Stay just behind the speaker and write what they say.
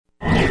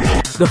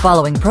The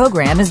following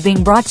program is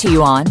being brought to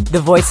you on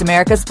the Voice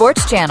America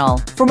Sports Channel.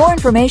 For more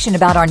information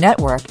about our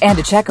network and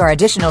to check our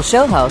additional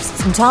show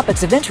hosts and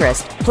topics of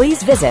interest,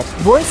 please visit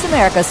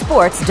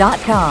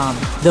voiceamericasports.com.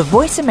 The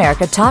Voice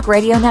America Talk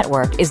Radio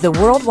Network is the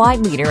worldwide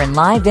leader in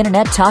live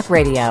Internet talk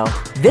radio.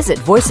 Visit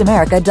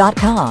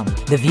voiceamerica.com.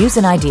 The views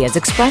and ideas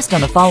expressed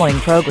on the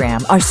following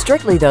program are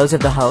strictly those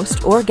of the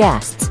host or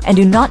guests and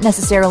do not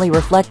necessarily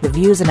reflect the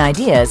views and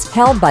ideas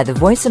held by the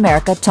Voice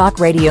America Talk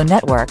Radio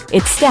Network,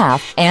 its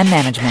staff, and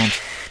management.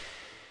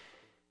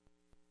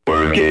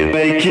 Work it,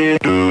 make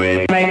it, do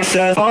it, makes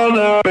us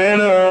harder,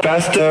 better,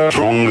 faster,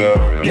 stronger.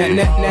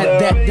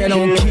 That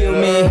don't kill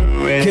me,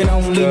 can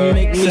only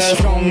make me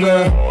stronger.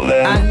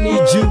 I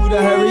need you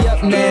to hurry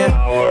up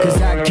now, cause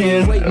I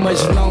can't wait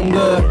much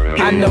longer.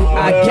 I know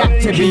I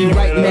got to be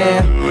right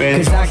now,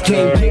 cause I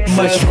can't get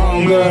much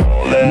stronger.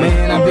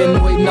 Man, I've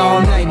been waiting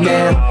all night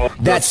now,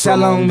 that's how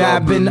long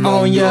I've been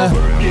on ya.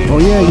 Oh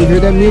yeah, you hear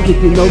that music,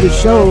 you know the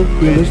show.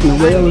 You're listening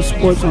to Rail of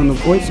Sports on the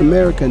Voice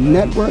America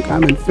Network.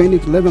 I'm in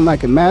Phoenix, living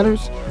like it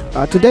matters.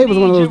 Today was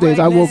one of those days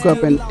I woke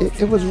up and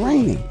it was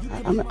raining.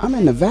 I'm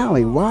in the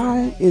valley.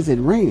 Why is it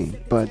raining?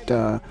 But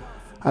I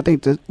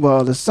think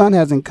the sun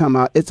hasn't come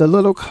out. It's a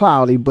little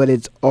cloudy, but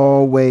it's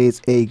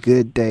always a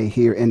good day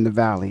here in the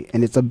valley.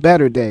 And it's a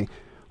better day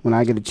when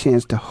I get a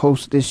chance to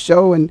host this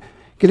show and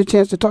get a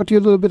chance to talk to you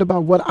a little bit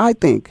about what I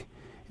think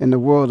in the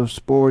world of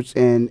sports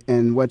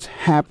and what's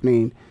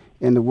happening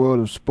in the world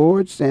of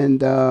sports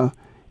and a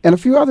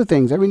few other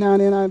things. Every now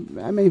and then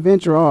I may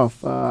venture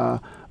off.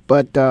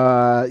 But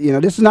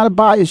this is not a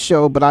biased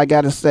show, but I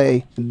got to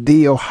say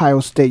The Ohio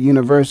State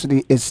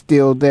University is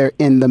still there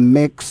in the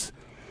mix.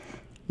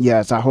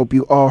 Yes, I hope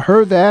you all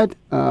heard that.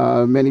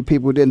 Many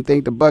people didn't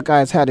think the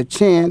Buckeyes had a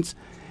chance.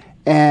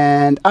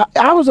 And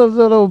I was a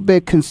little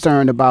bit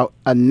concerned about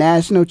a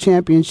national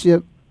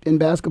championship in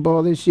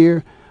basketball this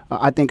year.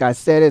 I think I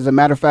said, as a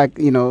matter of fact,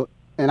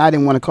 and I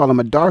didn't want to call them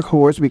a dark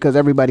horse because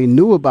everybody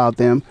knew about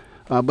them.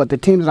 But the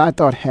team that I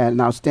thought had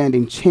an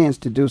outstanding chance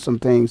to do some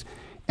things,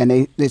 and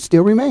they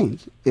still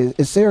remains,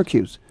 is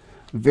Syracuse.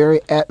 Very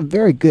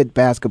good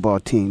basketball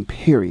team,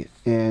 period.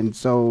 And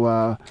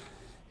so,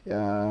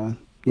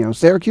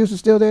 Syracuse is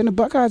still there and the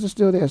Buckeyes are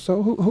still there.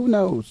 So who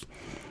knows?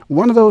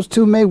 One of those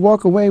two may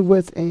walk away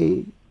with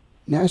a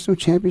national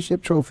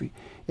championship trophy,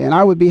 and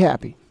I would be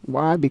happy.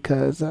 Why?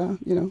 Because,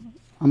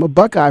 I'm a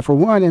Buckeye for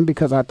one, and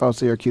because I thought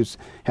Syracuse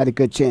had a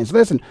good chance.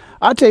 Listen,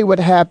 I'll tell you what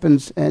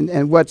happens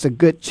and what's a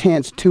good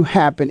chance to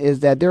happen is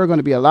that there are going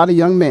to be a lot of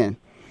young men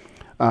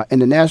in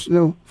the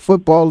National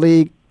Football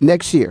League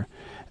next year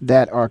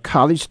that are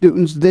college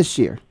students this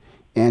year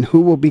and who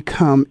will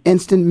become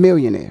instant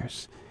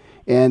millionaires.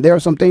 And there are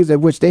some things that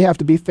which they have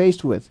to be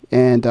faced with.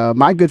 And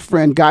my good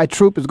friend Guy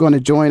Troop is going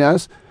to join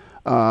us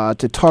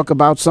to talk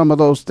about some of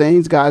those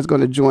things. Guy's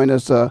going to join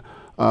us a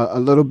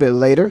little bit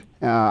later.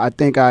 I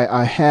think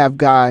I have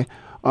Guy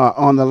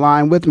on the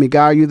line with me.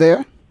 Guy, are you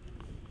there?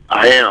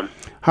 I am.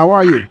 How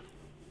are you?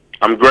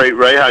 I'm great,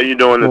 Ray. How you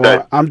doing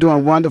today? I'm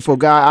doing wonderful,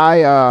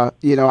 Guy.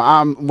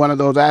 I'm one of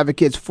those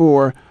advocates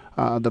for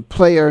the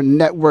Player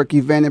Network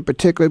event in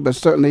particular, but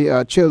certainly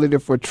a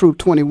cheerleader for Troop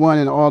 21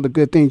 and all the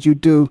good things you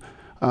do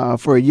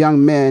for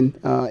young men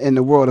in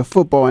the world of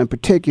football in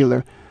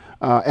particular.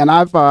 And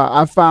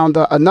I've found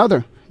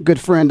another good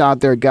friend out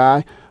there,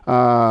 Guy,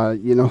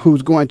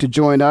 who's going to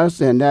join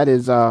us, and that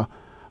is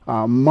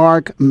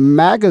Mark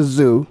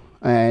Magazoo.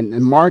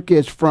 And Mark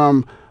is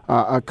from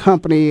a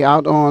company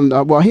out on,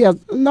 he has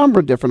a number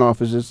of different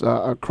offices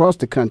across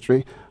the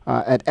country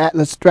at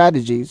Atlas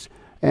Strategies.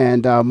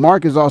 And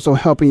Mark is also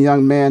helping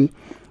young men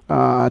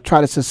try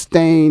to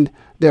sustain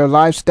their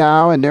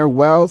lifestyle and their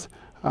wealth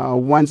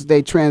once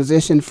they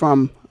transition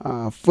from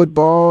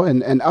football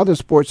and other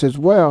sports as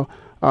well.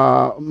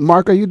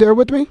 Mark, are you there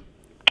with me?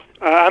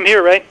 I'm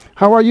here, Ray.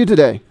 How are you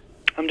today?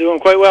 I'm doing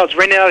quite well. It's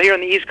raining out here on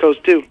the East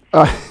Coast, too.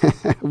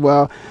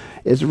 Well,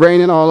 it's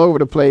raining all over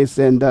the place,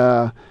 and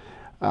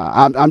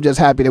I'm just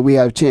happy that we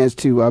have a chance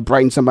to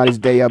brighten somebody's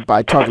day up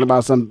by talking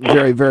about some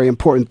very, very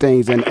important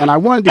things. And I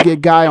wanted to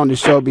get Guy on the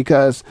show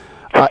because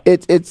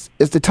it's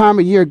the time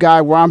of year,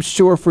 Guy, where I'm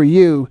sure for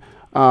you,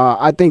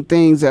 I think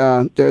things,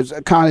 there's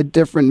a kind of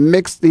different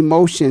mixed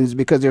emotions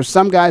because there's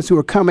some guys who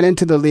are coming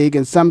into the league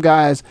and some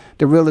guys,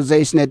 the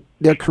realization that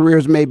their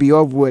careers may be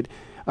over with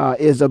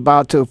is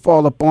about to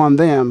fall upon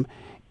them.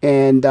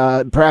 And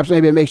perhaps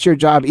maybe it makes your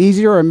job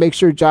easier or it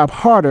makes your job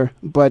harder,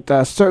 but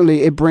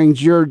certainly it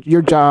brings your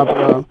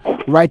job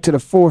right to the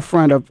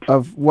forefront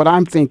of what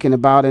I'm thinking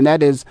about, and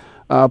that is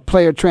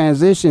player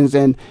transitions.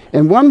 And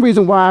one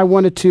reason why I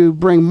wanted to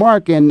bring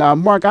Mark, and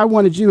Mark, I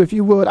wanted you, if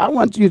you would, I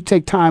want you to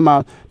take time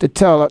out to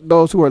tell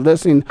those who are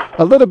listening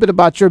a little bit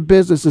about your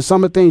business and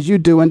some of the things you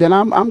do, and then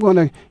I'm going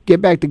to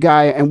get back to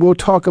Guy, and we'll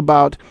talk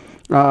about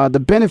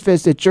the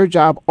benefits that your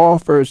job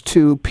offers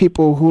to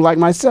people who, like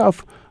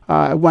myself,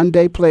 one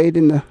day played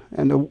in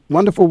the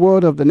wonderful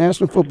world of the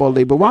National Football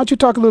League. But why don't you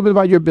talk a little bit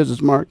about your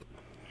business, Mark?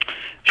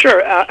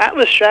 Sure.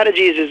 Atlas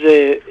Strategies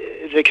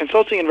is a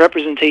consulting and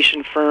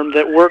representation firm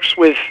that works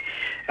with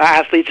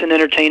athletes and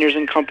entertainers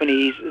and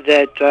companies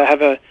that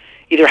have a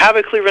either have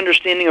a clear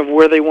understanding of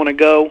where they want to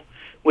go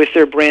with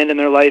their brand in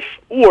their life,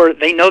 or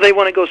they know they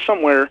want to go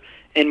somewhere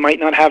and might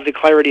not have the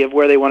clarity of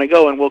where they want to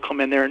go, and we'll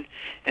come in there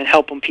and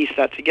help them piece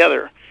that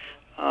together.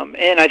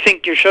 And I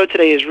think your show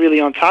today is really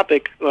on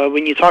topic.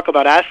 When you talk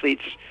about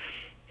athletes,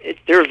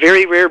 they're a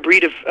very rare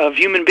breed of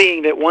human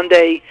being that one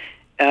day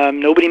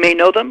nobody may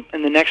know them,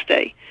 and the next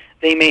day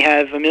they may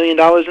have $1 million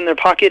in their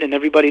pocket and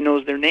everybody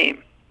knows their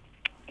name.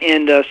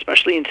 And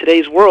especially in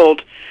today's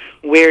world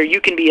where you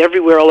can be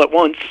everywhere all at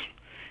once,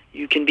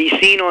 you can be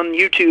seen on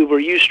YouTube or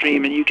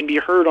Ustream, and you can be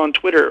heard on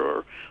Twitter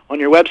or on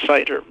your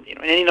website, or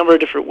any number of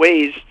different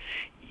ways.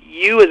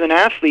 You as an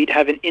athlete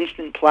have an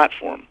instant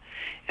platform.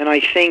 And I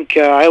think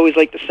I always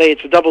like to say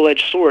it's a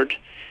double-edged sword,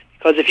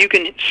 because if you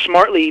can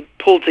smartly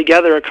pull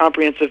together a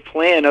comprehensive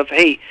plan of,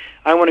 hey,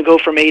 I want to go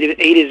from A to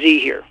Z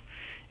here,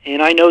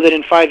 and I know that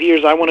in 5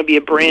 years I want to be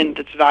a brand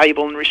that's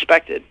valuable and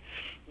respected,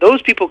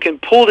 those people can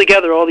pull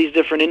together all these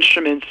different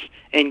instruments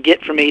and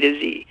get from A to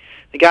Z.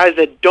 The guys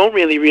that don't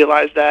really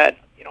realize that,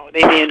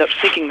 they may end up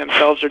sinking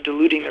themselves or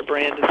diluting their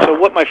brand. And so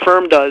what my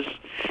firm does,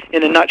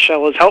 in a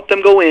nutshell, is help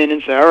them go in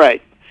and say, all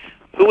right,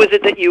 who is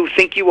it that you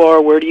think you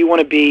are? Where do you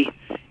want to be,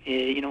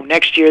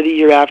 next year, the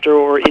year after,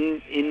 or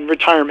in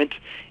retirement?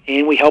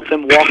 And we help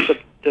them walk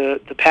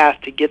the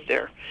path to get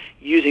there,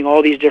 using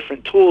all these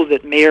different tools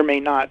that may or may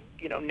not,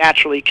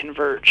 naturally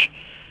converge.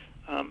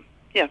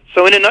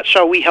 So in a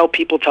nutshell, we help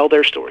people tell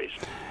their stories.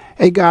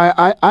 Hey,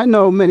 Guy, I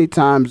know many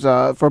times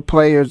for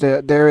players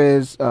there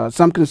is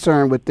some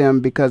concern with them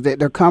because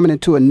they're coming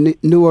into a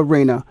new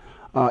arena.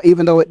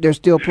 Even though they're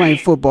still playing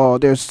football,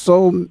 there's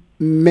so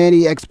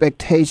many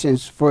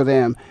expectations for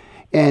them.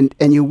 And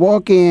you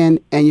walk in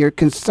and you're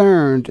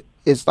concerned.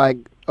 It's like,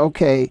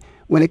 okay,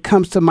 when it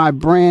comes to my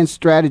brand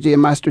strategy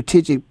and my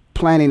strategic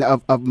planning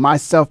of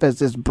myself as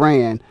this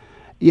brand,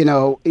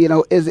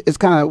 it's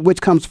kind of which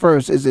comes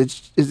first? Is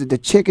it the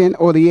chicken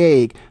or the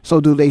egg?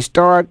 So do they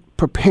start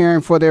preparing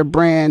for their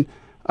brand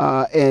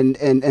and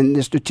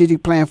the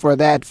strategic plan for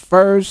that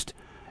first,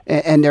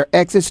 and their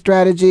exit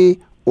strategy,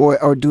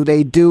 or do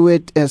they do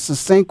it as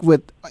succinct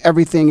with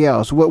everything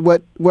else?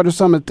 What are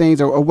some of the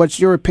things, or what's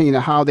your opinion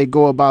of how they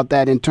go about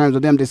that in terms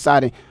of them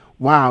deciding,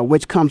 wow,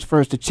 which comes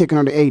first, the chicken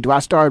or the egg? Do I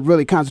start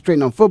really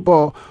concentrating on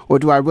football, or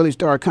do I really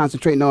start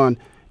concentrating on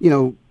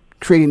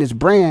creating this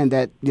brand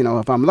that,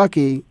 if I'm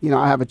lucky,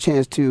 I have a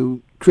chance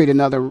to create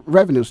another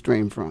revenue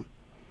stream from?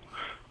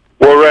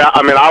 Well, Ray,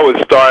 I would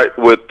start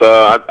with,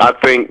 I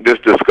think this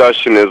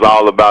discussion is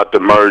all about the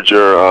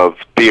merger of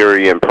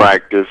theory and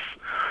practice.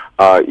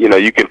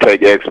 You can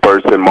take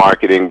experts in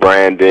marketing,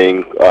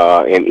 branding,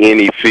 in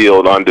any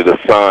field under the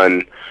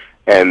sun,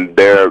 and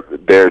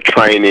their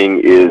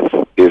training is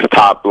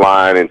top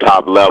line and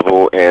top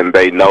level, and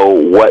they know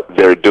what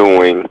they're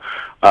doing.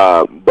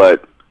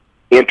 But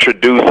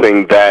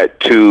introducing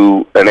that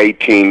to an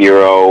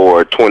 18-year-old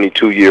or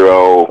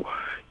 22-year-old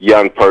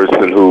young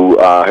person who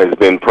has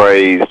been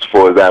praised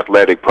for his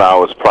athletic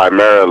prowess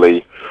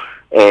primarily,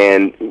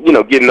 and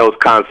getting those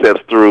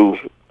concepts through,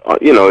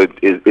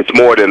 it's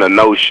more than a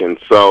notion.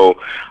 So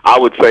I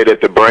would say that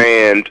the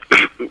brand,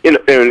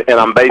 and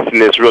I'm basing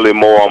this really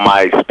more on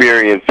my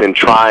experience in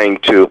trying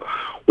to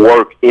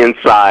work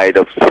inside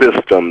of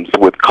systems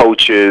with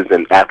coaches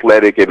and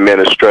athletic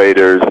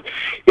administrators,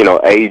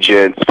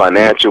 agents,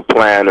 financial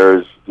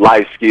planners,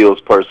 life skills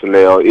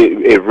personnel.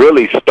 It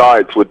really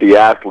starts with the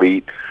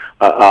athlete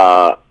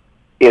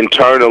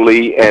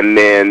internally, and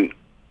then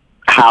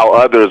how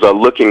others are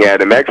looking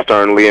at him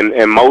externally,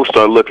 and most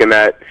are looking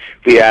at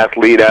the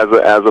athlete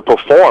as a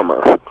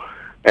performer.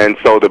 And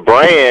so the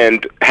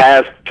brand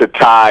has to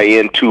tie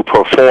into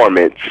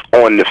performance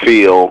on the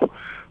field,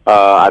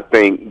 I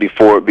think,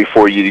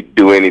 before you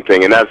do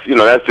anything. And that's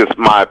just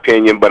my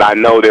opinion, but I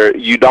know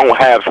you don't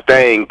have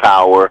staying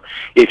power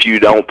if you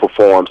don't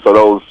perform. So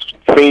those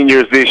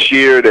seniors this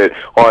year that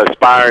are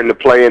aspiring to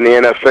play in the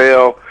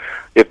NFL,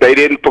 if they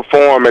didn't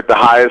perform at the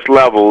highest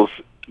levels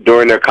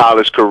during their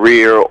college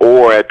career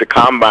or at the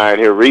combine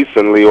here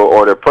recently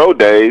or their pro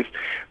days,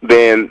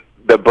 then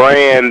the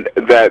brand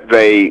that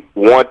they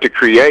want to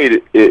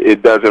create,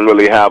 it doesn't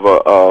really have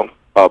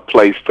a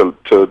place to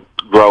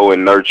grow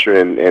and nurture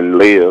and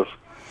live.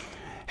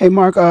 Hey,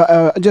 Mark,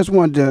 I just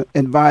wanted to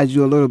advise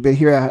you a little bit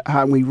here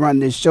how we run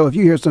this show. If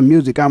you hear some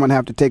music, I'm going to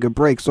have to take a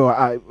break, so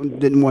I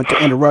didn't want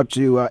to interrupt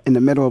you in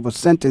the middle of a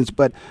sentence.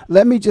 But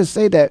let me just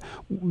say that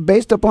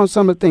based upon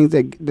some of the things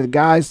that the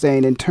guy's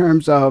saying in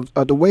terms of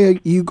the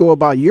way you go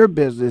about your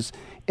business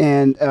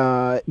and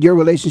your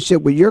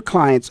relationship with your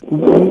clients,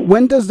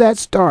 when does that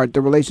start,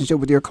 the relationship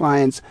with your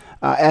clients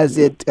as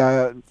it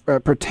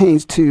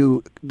pertains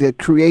to the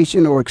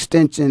creation or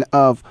extension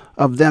of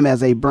them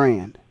as a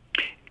brand?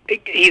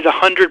 He's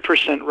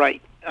 100%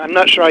 right. I'm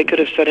not sure I could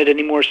have said it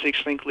any more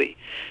succinctly.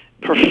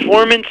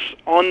 Performance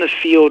on the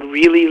field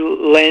really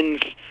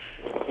lends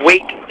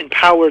weight and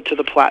power to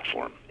the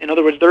platform. In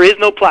other words, there is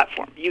no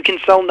platform. You can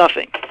sell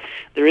nothing.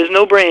 There is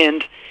no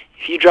brand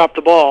if you drop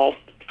the ball,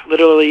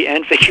 literally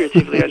and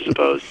figuratively, I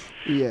suppose.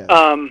 Yeah.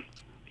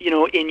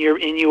 in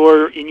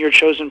your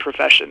chosen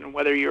profession,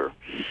 whether you're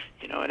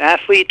an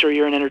athlete or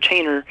you're an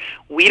entertainer,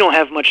 we don't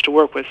have much to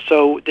work with.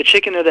 So the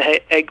chicken or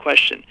the egg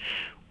question,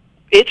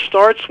 it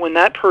starts when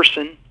that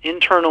person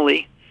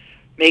internally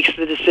makes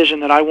the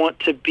decision that I want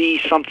to be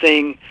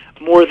something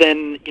more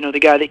than the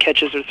guy that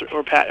catches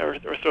or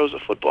throws a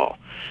football,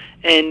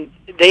 and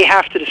they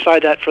have to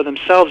decide that for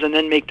themselves and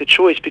then make the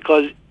choice,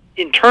 because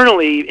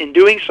internally in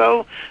doing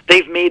so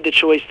they've made the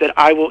choice that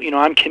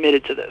I'm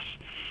committed to this.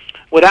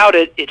 Without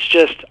it, it's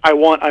just I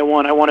want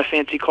a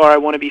fancy car, I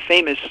want to be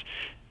famous,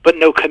 but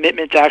no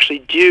commitment to actually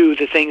do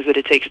the things that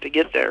it takes to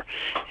get there.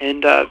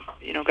 And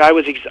Guy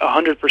was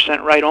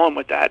 100% right on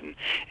with that,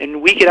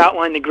 and we could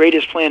outline the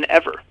greatest plan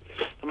ever,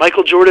 the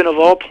Michael Jordan of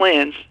all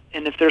plans,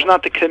 and if there's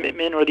not the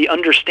commitment or the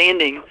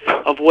understanding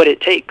of what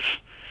it takes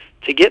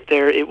to get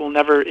there, it will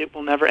never.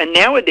 And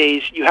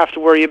nowadays, you have to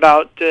worry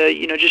about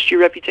just your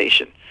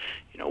reputation.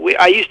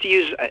 I used to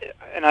use,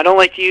 and I don't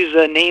like to use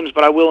names,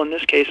 but I will in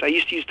this case. I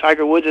used to use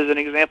Tiger Woods as an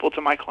example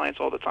to my clients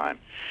all the time.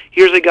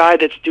 Here's a guy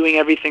that's doing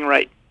everything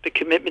right. The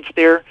commitment's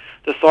there,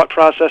 the thought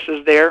process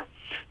is there,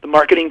 the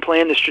marketing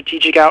plan, the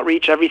strategic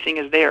outreach, everything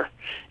is there.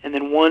 And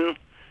then one,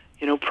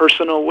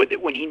 personal,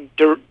 when he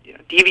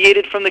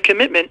deviated from the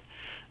commitment,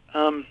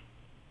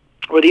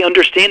 or the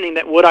understanding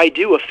that what I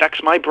do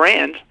affects my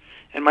brand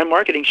and my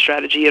marketing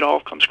strategy, it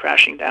all comes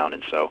crashing down.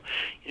 And so,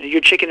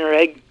 your chicken or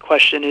egg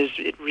question is,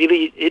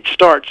 it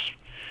starts.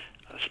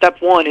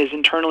 Step one is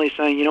internally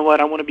saying, you know what,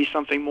 I want to be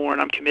something more,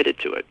 and I'm committed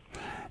to it.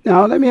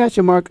 Now, let me ask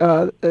you, Mark,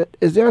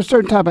 is there a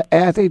certain type of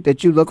athlete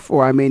that you look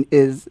for? I mean,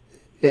 is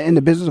in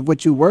the business of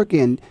what you work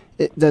in,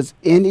 does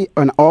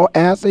all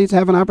athletes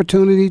have an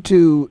opportunity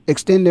to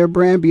extend their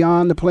brand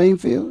beyond the playing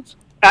fields?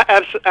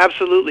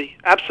 Absolutely.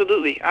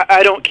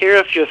 I don't care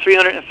if you're a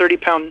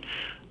 330-pound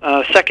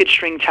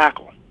second-string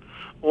tackle,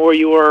 or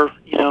you're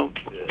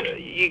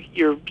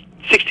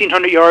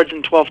 1,600 yards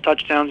and 12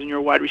 touchdowns, and you're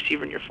a wide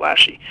receiver and you're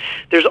flashy.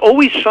 There's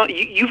always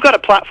you've got a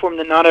platform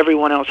that not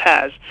everyone else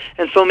has,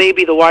 and so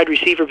maybe the wide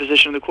receiver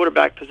position or the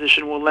quarterback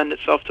position will lend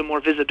itself to more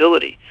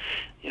visibility.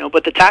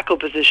 But the tackle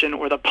position,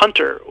 or the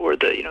punter, or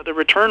the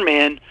return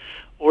man,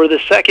 or the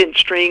second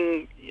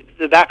string,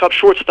 the backup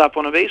shortstop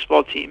on a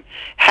baseball team,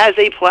 has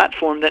a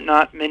platform that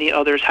not many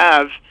others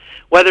have.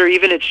 Whether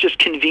even it's just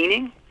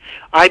convening.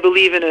 I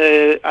believe in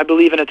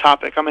a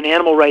topic. I'm an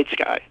animal rights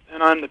guy,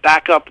 and I'm the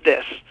backup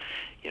this.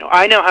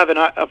 I now have an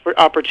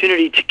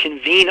opportunity to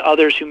convene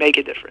others who make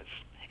a difference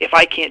if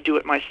I can't do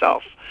it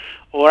myself,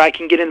 or I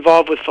can get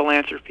involved with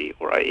philanthropy,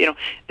 or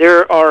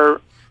there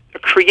are a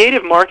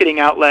creative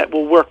marketing outlet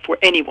will work for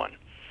anyone.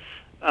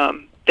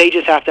 They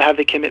just have to have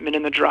the commitment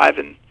and the drive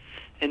and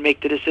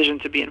make the decision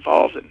to be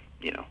involved. And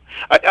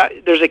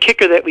there's a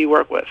kicker that we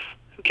work with.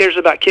 Who cares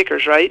about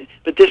kickers, right?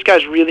 But this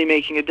guy's really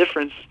making a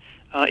difference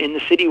in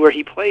the city where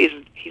he plays.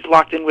 He's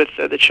locked in with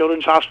the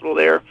Children's Hospital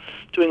there,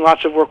 doing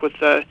lots of work with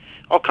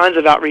all kinds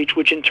of outreach,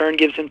 which in turn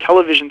gives him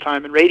television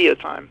time and radio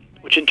time,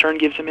 which in turn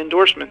gives him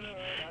endorsements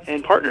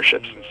and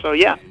partnerships. And so,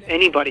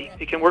 anybody.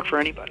 It can work for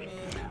anybody.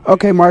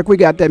 Okay, Mark, we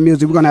got that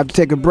music. We're going to have to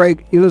take a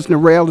break. You listen to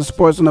Rail to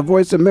Sports on the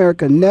Voice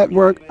America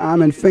Network.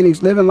 I'm in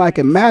Phoenix, living like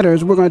it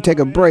matters. We're going to take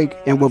a break,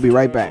 and we'll be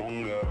right back.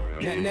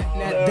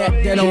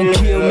 That don't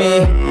kill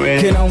me,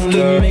 can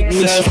only make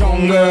me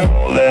stronger.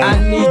 I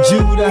need you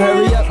to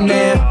hurry up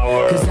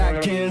now, cause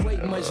I can't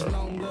wait much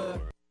longer.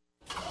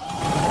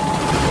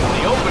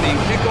 The opening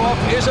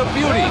kickoff is a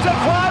beauty. It's a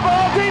fly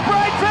ball deep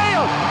right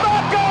field.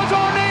 Back goes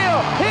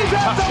O'Neal. He's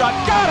at the shot.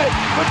 Got it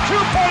with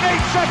 2.8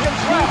 seconds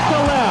left. To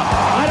left.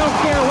 I don't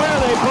care where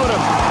they put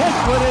him. This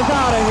one is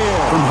out of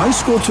here. From high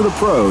school to the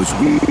pros,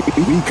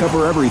 we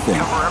cover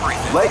everything.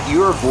 Let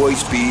your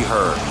voice be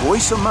heard.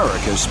 Voice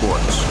America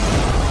Sports.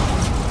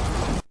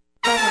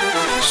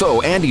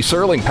 So Andy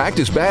Serling packed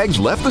his bags,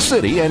 left the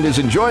city, and is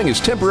enjoying his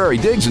temporary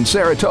digs in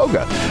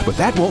Saratoga. But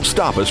that won't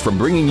stop us from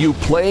bringing you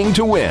Playing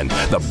to Win,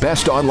 the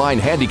best online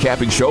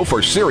handicapping show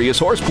for serious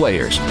horse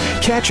players.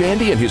 Catch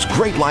Andy and his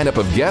great lineup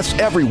of guests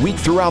every week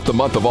throughout the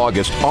month of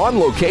August on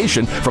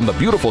location from the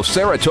beautiful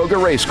Saratoga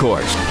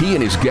Racecourse. He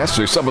and his guests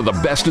are some of the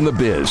best in the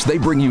biz. They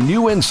bring you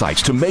new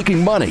insights to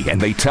making money, and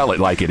they tell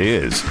it like it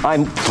is.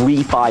 I'm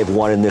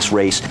 3-5-1 in this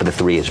race, but the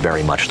 3 is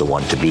very much the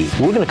one to beat.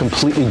 We're going to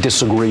completely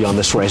disagree on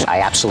this race. I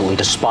absolutely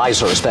despise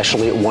her,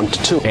 especially at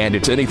 1-2. And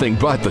it's anything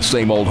but the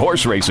same old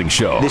horse racing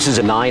show. This is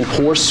a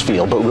 9-horse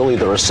field, but really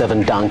there are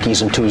 7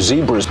 donkeys and 2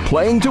 zebras.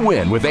 Playing to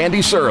Win with Andy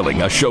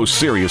Serling, a show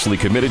seriously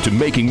committed to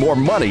making more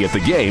money at the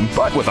game,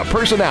 but with a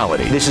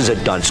personality. This is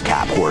a dunce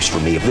cap horse for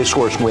me. If this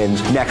horse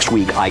wins, next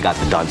week I got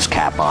the dunce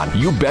cap on.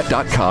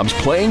 YouBet.com's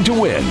Playing to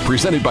Win,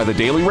 presented by the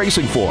Daily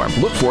Racing Form.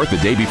 Look for it the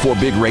day before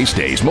big race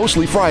days,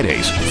 mostly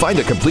Fridays. Find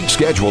a complete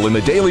schedule in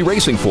the Daily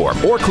Racing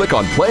Form or click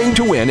on Playing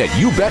to Win at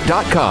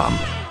YouBet.com.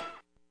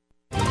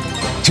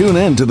 Tune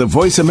in to the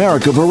Voice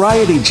America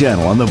Variety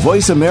channel on the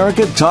Voice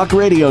America Talk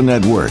Radio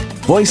Network.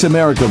 Voice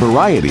America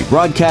Variety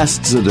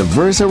broadcasts a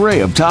diverse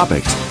array of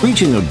topics,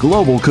 reaching a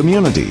global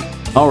community.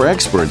 Our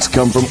experts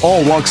come from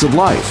all walks of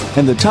life,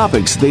 and the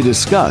topics they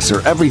discuss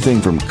are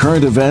everything from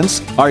current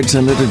events, arts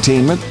and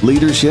entertainment,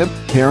 leadership,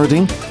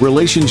 parenting,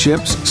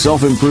 relationships,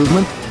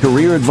 self-improvement,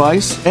 career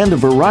advice, and a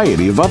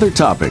variety of other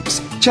topics.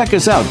 Check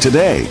us out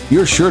today.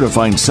 You're sure to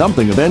find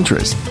something of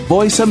interest.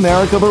 Voice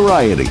America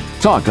Variety.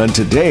 Talk on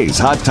today's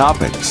hot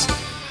topics.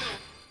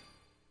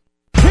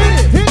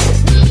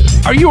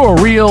 Are you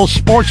a real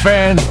sports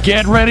fan?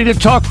 Get ready to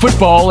talk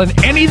football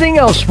and anything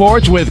else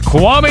sports with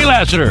Kwame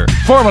Lassiter,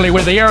 formerly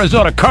with the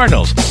Arizona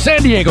Cardinals,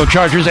 San Diego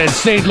Chargers, and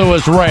St.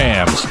 Louis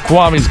Rams.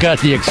 Kwame's got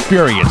the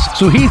experience,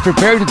 so he's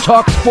prepared to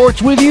talk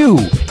sports with you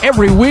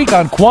every week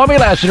on Kwame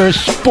Lassiter's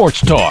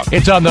Sports Talk.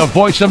 It's on the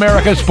Voice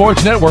America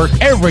Sports Network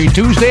every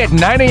Tuesday at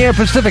 9 a.m.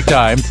 Pacific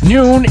Time,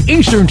 noon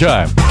Eastern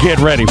Time. Get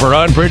ready for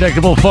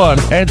unpredictable fun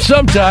and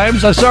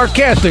sometimes a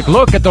sarcastic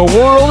look at the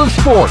world of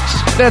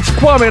sports. That's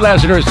Kwame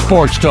Lassiter's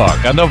Sports Talk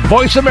on the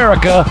Voice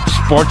America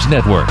Sports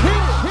Network.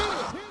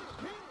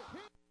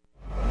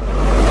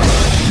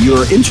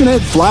 Your internet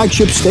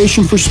flagship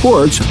station for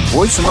sports,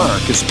 Voice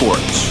America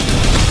Sports.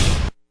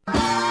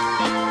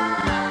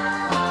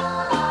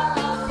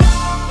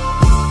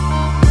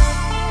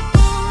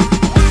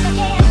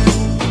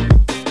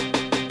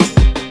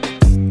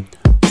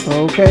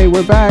 Okay,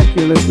 we're back.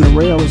 You're listening to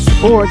Rail of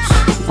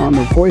Sports on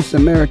the Voice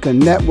America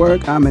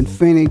Network. I'm in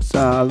Phoenix,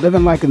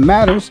 living like it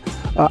matters.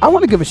 I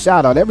want to give a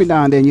shout out. Every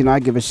now and then, I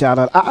give a shout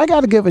out. I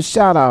got to give a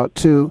shout out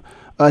to,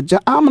 I'm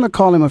going to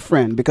call him a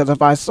friend, because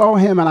if I saw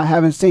him and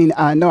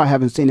I know I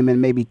haven't seen him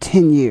in maybe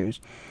 10 years,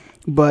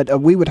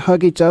 but we would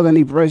hug each other and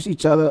embrace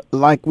each other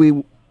like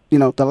the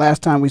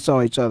last time we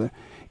saw each other.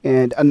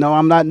 And no,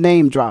 I'm not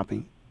name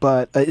dropping,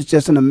 but it's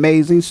just an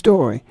amazing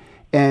story.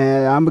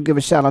 And I'm going to give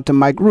a shout out to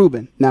Mike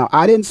Rubin. Now,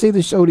 I didn't see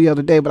the show the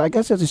other day, but I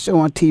guess there's a show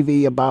on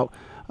TV about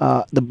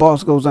The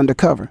Boss Goes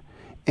Undercover.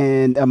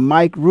 And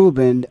Mike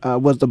Rubin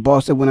was the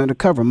boss that went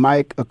undercover.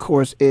 Mike, of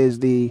course, is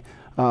the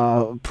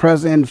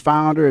president,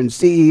 founder, and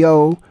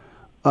CEO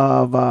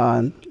of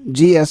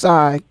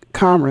GSI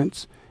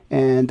Commerce,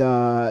 and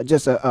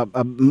just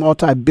a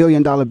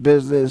multi-billion-dollar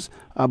business.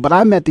 But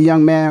I met the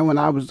young man when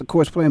I was, of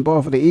course, playing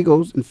ball for the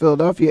Eagles in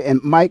Philadelphia.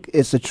 And Mike,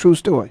 it's a true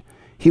story.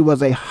 He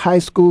was a high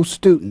school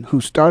student who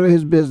started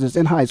his business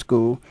in high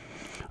school,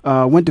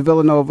 went to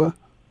Villanova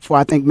for,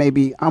 I think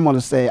maybe, I'm going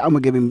to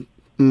give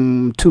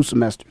him 2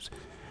 semesters.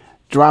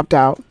 Dropped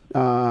out.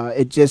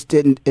 It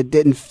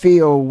didn't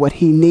feel what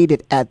he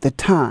needed at the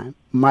time.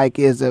 Mike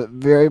is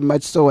very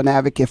much so an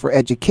advocate for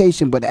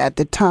education, but at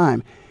the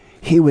time,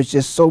 he was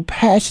just so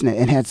passionate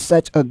and had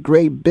such a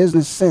great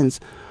business sense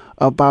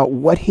about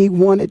what he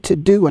wanted to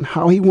do and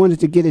how he wanted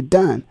to get it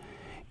done.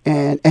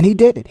 And he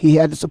did it. He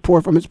had the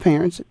support from his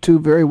parents, 2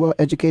 very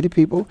well-educated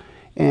people,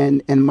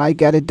 and Mike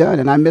got it done.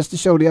 And I missed the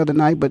show the other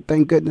night, but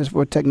thank goodness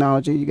for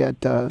technology. You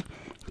got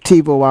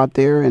TiVo out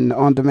there and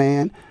on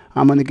demand.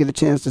 I'm going to get a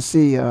chance to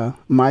see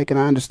Mike, and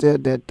I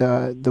understood that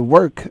the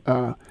work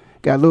got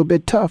a little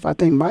bit tough. I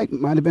think Mike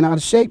might have been out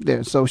of shape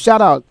there. So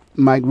shout out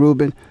Mike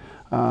Rubin,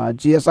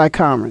 GSI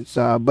Commerce.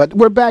 But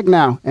we're back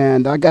now,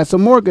 and I got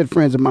some more good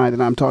friends of mine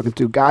that I'm talking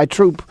to. Guy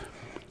Troop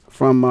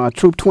from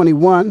Troop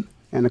 21.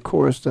 And, of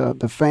course,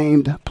 the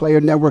famed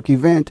Player Network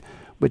event,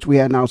 which we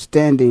had an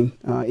outstanding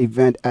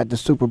event at the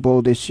Super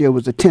Bowl this year,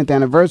 was the 10th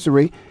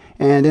anniversary.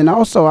 And then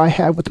also I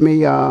have with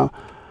me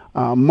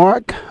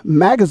Mark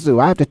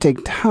Magazoo. I have to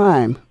take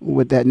time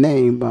with that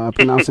name,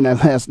 pronouncing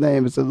that last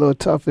name. It's a little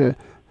tougher,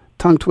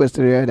 tongue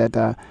twister there,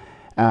 that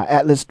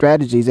Atlas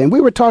Strategies. And we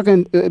were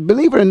talking,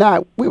 believe it or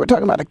not, we were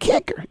talking about a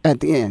kicker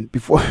at the end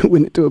before we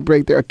went into a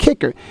break there. A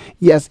kicker.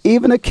 Yes,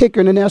 even a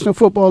kicker in the National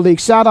Football League.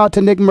 Shout out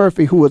to Nick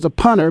Murphy, who was a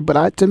punter,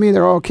 but to me,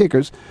 they're all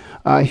kickers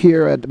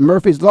here at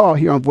Murphy's Law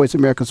here on Voice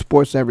America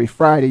Sports every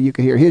Friday. You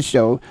can hear his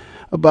show.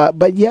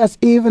 But yes,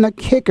 even a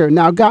kicker.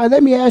 Now, Guy,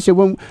 let me ask you,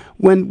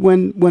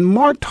 when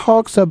Mark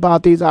talks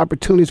about these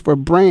opportunities for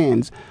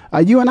brands,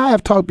 you and I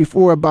have talked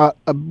before about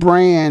a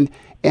brand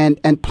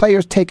and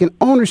players taking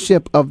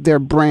ownership of their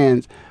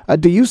brands.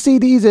 Do you see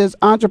these as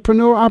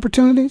entrepreneur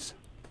opportunities?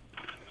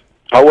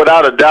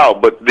 Without a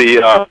doubt, but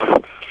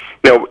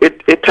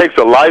it takes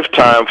a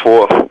lifetime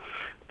for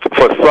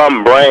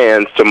some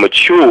brands to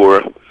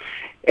mature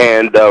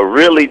and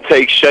really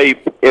take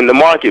shape in the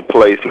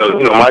marketplace.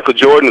 Michael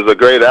Jordan is a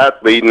great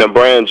athlete, and the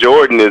brand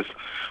Jordan is,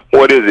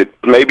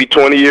 maybe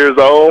 20 years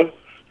old?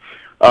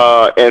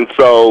 And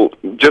so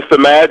just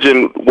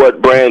imagine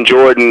what brand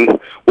Jordan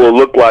will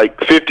look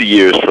like 50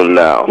 years from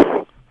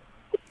now.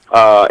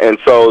 And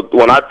so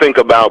when I think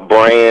about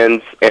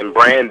brands and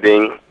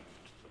branding,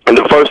 and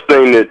the first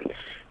thing that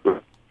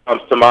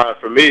comes to mind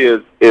for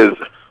me is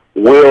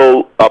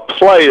will a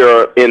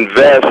player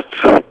invest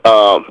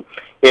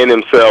in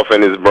himself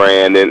and his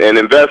brand? And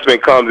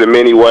investment comes in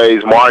many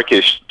ways. Mark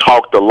has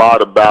talked a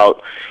lot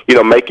about,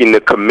 making the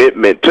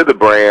commitment to the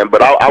brand,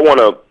 but I want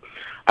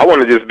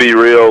to just be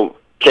real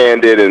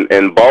candid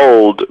and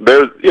bold.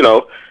 There's,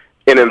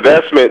 an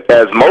investment,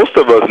 as most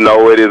of us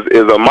know it,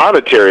 is a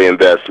monetary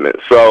investment.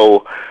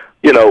 So,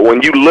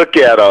 when you look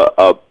at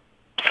a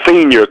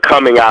senior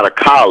coming out of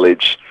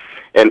college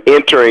and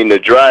entering the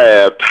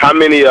draft, how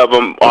many of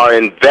them are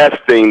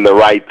investing the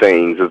right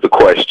things is the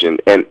question,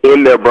 and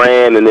in their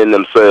brand and in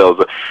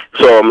themselves.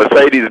 So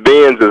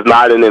Mercedes-Benz is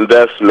not an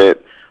investment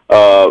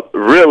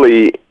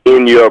really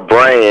in your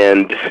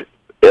brand.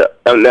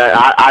 And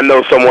I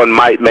know someone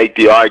might make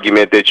the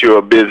argument that you're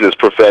a business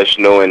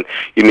professional and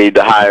you need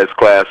the highest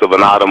class of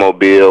an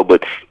automobile,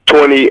 but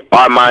 20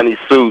 Armani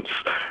suits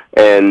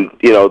and,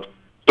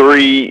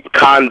 3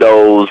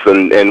 condos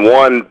and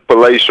 1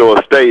 palatial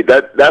estate,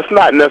 that's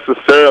not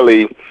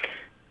necessarily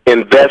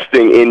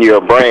investing in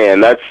your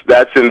brand.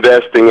 That's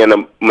investing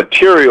in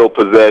material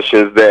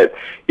possessions that,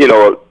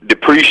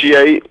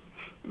 depreciate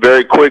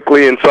very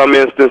quickly in some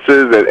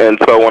instances. And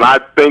so when I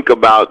think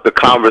about the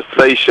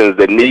conversations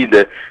that need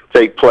to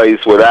take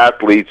place with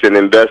athletes and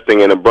investing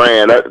in a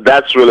brand,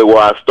 that's really where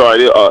I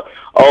started.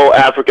 Old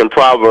African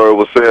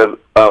proverb says,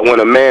 when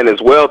a man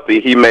is wealthy,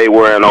 he may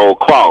wear an old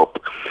cloth.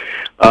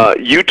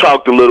 You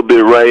talked a little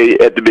bit, Ray,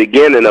 at the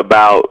beginning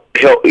about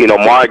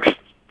Mark's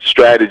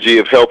strategy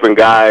of helping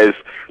guys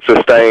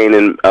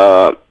sustain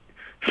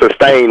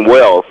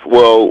wealth.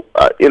 Well,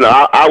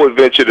 I would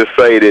venture to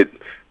say that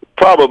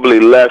probably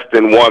less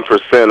than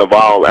 1% of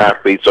all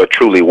athletes are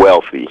truly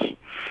wealthy.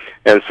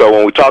 And so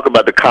when we talk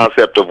about the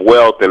concept of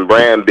wealth and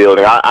brand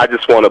building, I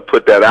just want to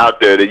put that out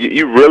there, that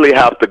you really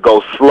have to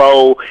go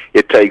slow.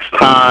 It takes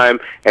time,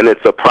 and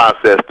it's a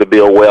process to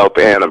build wealth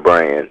and a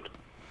brand.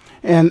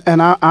 And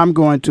I'm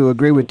going to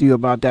agree with you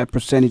about that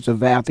percentage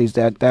of athletes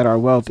that are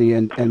wealthy,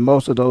 and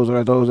most of those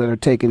are those that are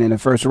taken in the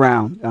first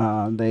round.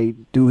 They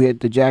do hit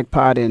the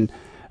jackpot, and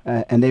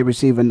they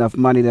receive enough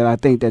money that I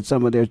think that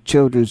some of their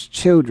children's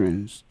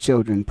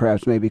children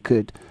perhaps maybe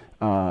could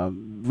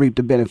reap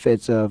the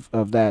benefits of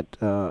that,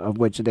 of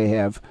which they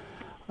have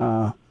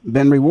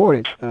been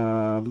rewarded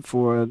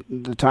for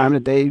the time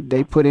that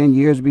they put in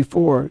years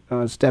before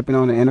stepping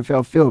on the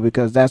NFL field,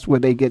 because that's where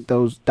they get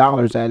those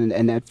dollars at,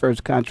 and that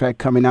first contract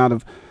coming out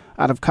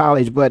of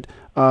college. But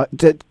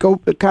to go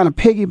kind of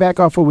piggyback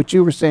off of what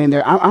you were saying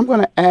there, I'm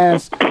going to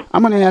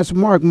ask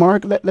Mark.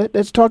 Mark,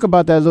 let's talk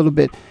about that a little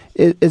bit.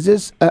 Is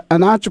this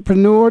an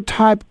entrepreneur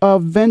type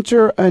of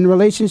venture and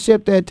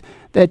relationship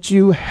that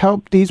you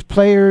help these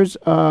players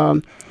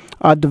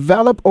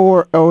develop,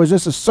 or is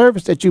this a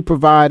service that you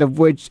provide, of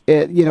which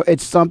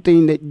it's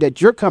something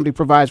that your company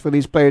provides for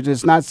these players?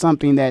 It's not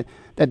something that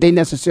they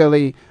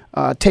necessarily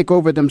take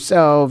over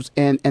themselves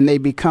and they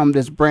become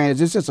this brand. Is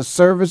this just a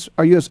service?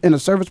 Are you in a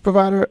service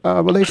provider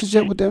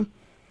relationship with them?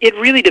 It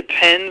really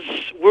depends.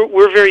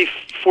 We're very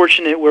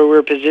fortunate where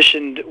we're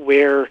positioned,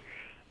 where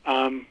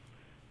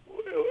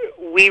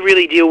we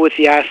really deal with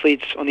the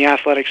athletes on the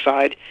athletic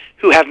side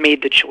who have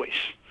made the choice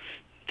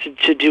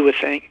to do a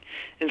thing.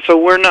 And so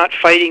we're not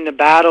fighting the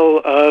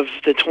battle of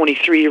the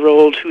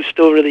 23-year-old who's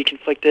still really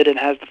conflicted and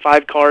has the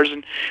 5 cars,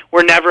 and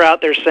we're never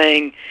out there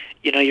saying,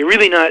 you're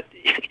really not,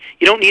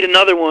 you don't need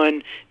another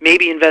one,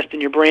 maybe invest in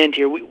your brand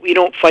here. We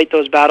don't fight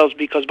those battles,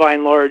 because by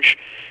and large,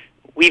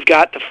 we've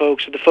got the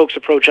folks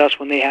approach us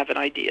when they have an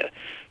idea.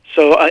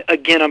 So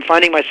again, I'm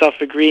finding myself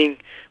agreeing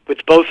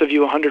with both of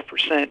you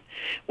 100%.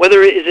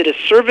 Whether is it a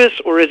service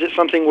or is it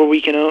something where we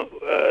can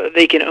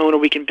they can own, or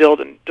we can build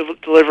and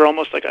deliver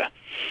almost like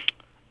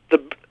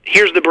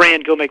here's the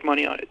brand, go make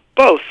money on it.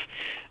 Both.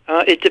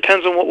 It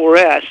depends on what we're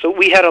at. So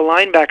we had a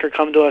linebacker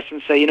come to us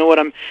and say, you know what,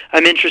 I'm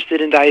interested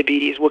in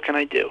diabetes. What can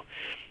I do?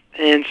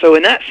 And so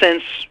in that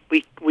sense,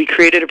 we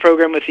created a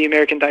program with the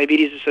American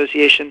Diabetes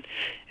Association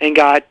and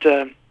got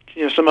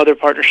some other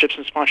partnerships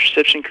and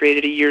sponsorships, and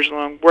created a year's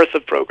long worth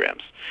of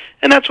programs.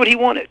 And that's what he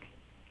wanted.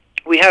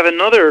 We have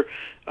another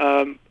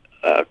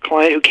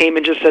client who came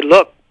and just said,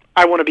 look,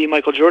 I want to be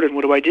Michael Jordan.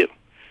 What do I do?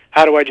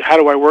 How do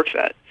I work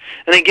that?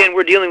 And again,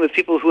 we're dealing with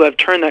people who have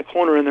turned that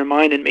corner in their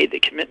mind and made the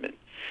commitment.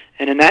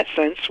 And in that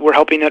sense, we're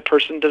helping that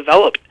person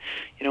develop,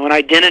 an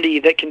identity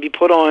that can be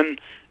put on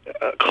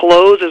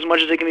clothes as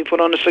much as it can be put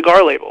on a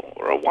cigar label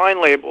or a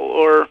wine label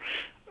or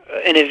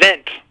an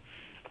event,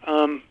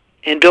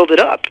 and build it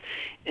up.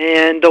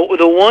 And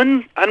the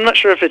one, I'm not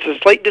sure if it's a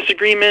slight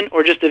disagreement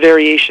or just a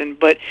variation,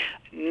 but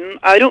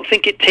I don't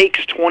think it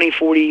takes 20,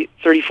 40,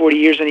 30, 40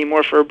 years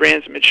anymore for a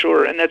brand to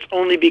mature. And that's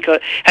only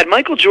because, had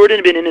Michael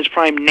Jordan been in his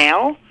prime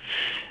now,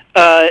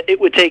 it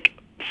would take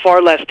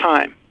far less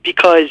time,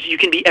 because you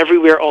can be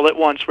everywhere all at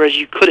once, whereas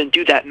you couldn't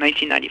do that in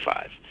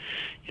 1995.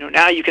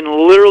 Now you can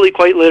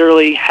quite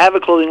literally have a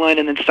clothing line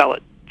and then sell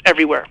it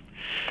everywhere.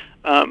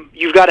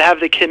 You've got to have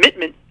the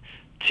commitment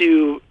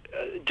to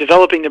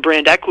developing the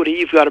brand equity.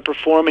 You've got to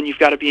perform, and you've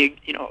got to be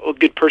a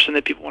good person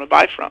that people want to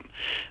buy from.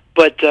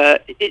 But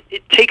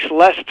it takes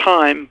less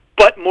time,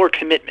 but more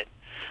commitment,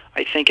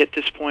 I think, at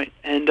this point.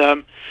 And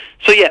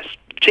so yes,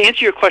 to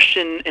answer your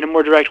question in a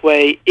more direct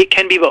way, it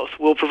can be both.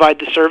 We'll provide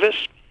the service.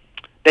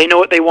 They know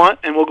what they want,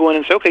 and we'll go in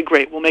and say, okay,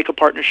 great, we'll make a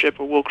partnership,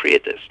 or we'll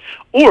create this.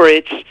 Or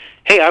it's,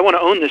 hey, I want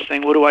to own this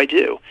thing, what do I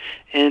do?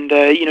 And,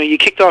 you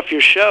kicked off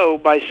your show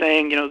by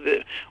saying,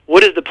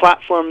 what is the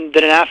platform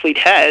that an athlete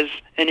has,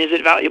 and is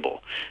it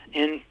valuable?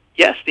 And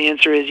yes, the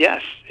answer is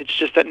yes. It's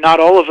just that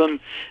not all of them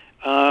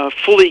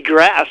fully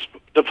grasp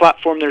the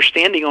platform they're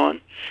standing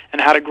on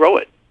and how to grow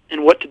it.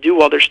 and what to do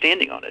while they're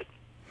standing on it.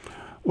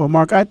 Well,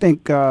 Mark, I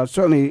think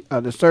certainly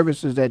the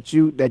services that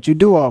you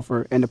do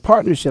offer and the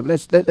partnership,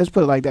 let's put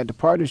it like that, the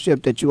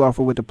partnership that you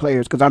offer with the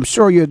players, because I'm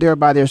sure you're there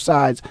by their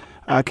sides.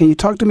 Can you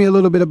talk to me a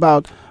little bit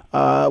about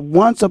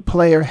once a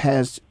player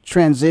has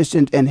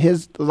transitioned and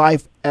his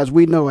life as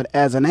we know it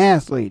as an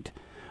athlete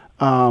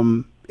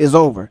is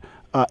over,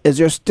 is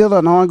there still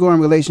an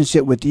ongoing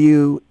relationship with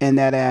you and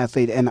that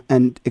athlete?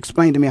 And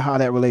explain to me how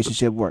that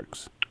relationship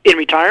works. In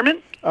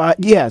retirement?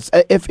 Yes.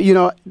 If you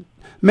know,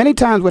 many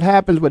times what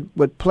happens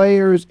with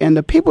players and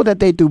the people that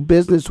they do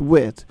business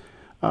with,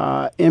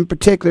 in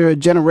particular a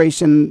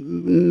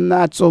generation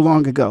not so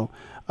long ago,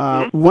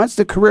 once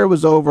the career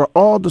was over,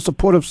 all the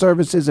supportive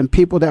services and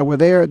people that were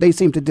there, they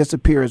seem to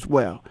disappear as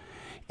well.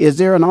 Is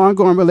there an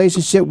ongoing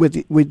relationship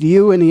with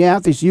you and the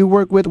athletes you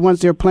work with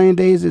once their playing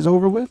days is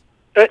over with?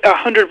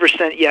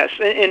 100% yes.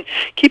 And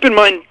keep in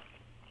mind,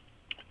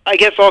 I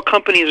guess all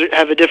companies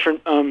have a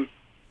different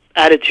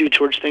attitude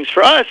towards things.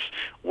 For us,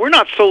 we're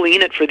not solely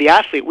in it for the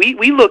athlete.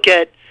 We look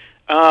at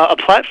a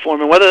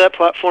platform, and whether that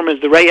platform is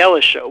the Ray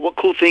Ellis Show, what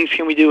cool things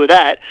can we do with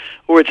that,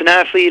 or it's an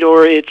athlete,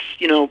 or it's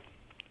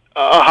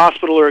a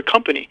hospital or a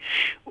company.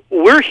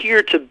 We're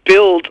here to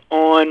build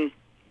on,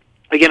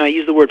 again, I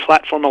use the word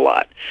platform a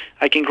lot.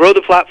 I can grow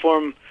the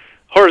platform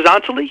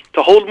horizontally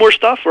to hold more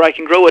stuff, or I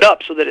can grow it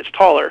up so that it's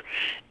taller.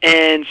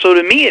 And so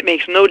to me, it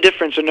makes no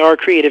difference in our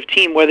creative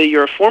team, whether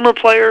you're a former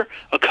player,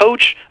 a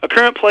coach, a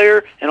current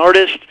player, an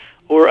artist,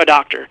 or a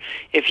doctor.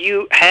 If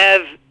you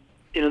have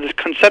this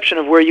conception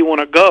of where you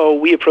want to go,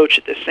 we approach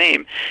it the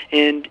same.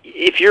 And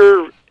if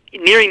you're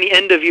nearing the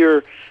end of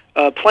your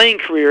playing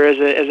career as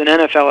an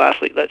NFL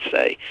athlete, let's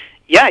say,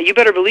 yeah, you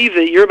better believe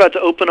that you're about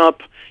to open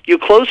up, you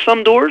close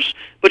some doors,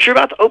 but you're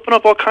about to open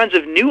up all kinds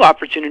of new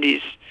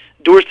opportunities,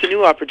 doors to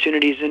new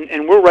opportunities,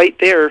 and we're right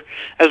there.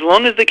 As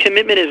long as the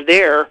commitment is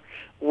there,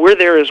 we're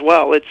there as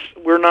well.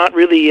 We're not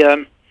really,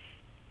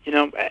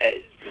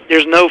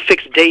 there's no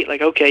fixed date,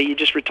 like, okay, you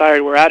just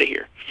retired, we're out of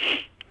here.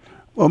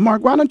 Well,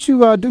 Mark, why don't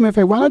you do me a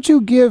favor? Why don't you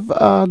give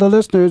the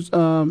listeners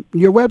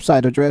your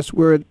website address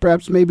where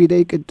perhaps maybe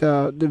they could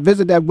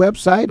visit that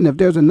website, and if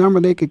there's a number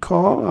they could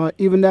call,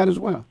 even that as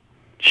well.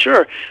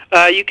 Sure.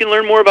 You can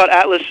learn more about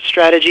Atlas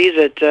Strategies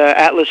at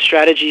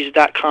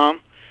atlasstrategies.com.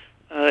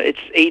 It's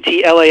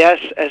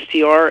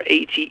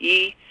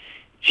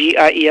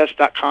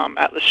ATLASSTRATEGIES.com.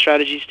 Atlas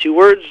Strategies, 2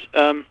 words.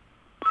 And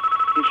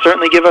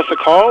certainly give us a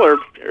call or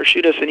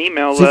shoot us an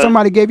email. See,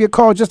 somebody gave you a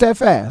call just that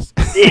fast.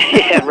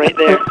 Yeah, right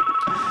there.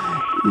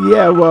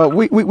 Yeah, well,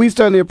 we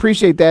certainly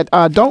appreciate that.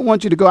 I don't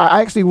want you to go. I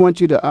actually want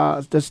you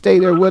to stay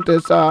there with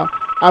us. I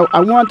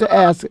want to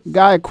ask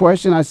Guy a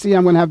question. I see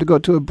I'm going to have to go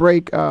to a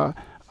break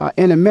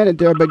in a minute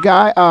there. But,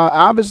 Guy,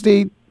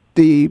 obviously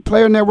the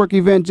Player Network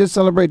event just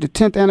celebrated the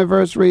 10th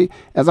anniversary.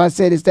 As I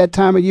said, it's that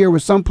time of year where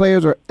some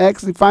players are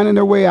actually finding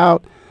their way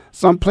out.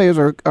 Some players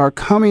are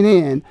coming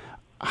in.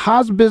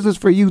 How's business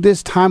for you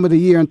this time of the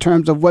year in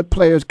terms of what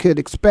players could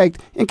expect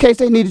in case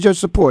they needed your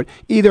support,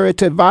 either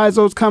to advise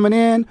those coming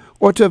in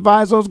or to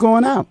advise those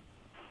going out?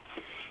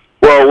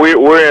 Well,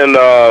 we're in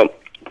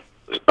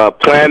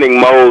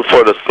planning mode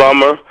for the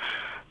summer.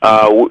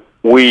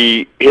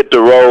 We hit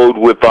the road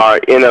with our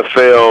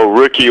NFL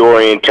rookie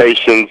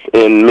orientations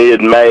in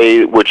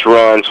mid-May, which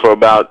runs for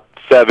about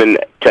 7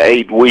 to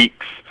 8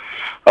 weeks.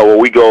 Where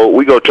we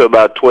go to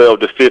about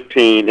 12 to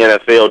 15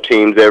 NFL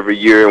teams every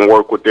year and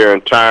work with their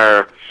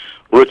entire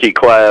rookie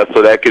class.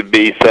 So that could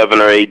be 7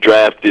 or 8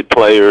 drafted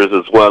players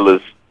as well as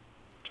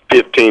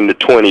 15 to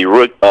 20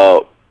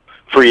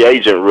 free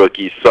agent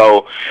rookies.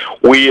 So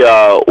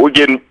we're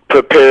getting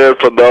prepared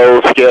for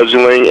those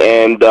scheduling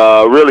and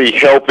really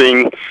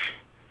helping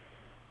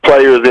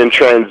players in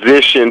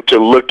transition to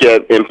look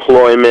at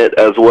employment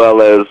as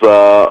well as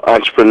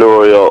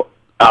entrepreneurial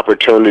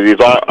opportunities.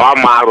 Our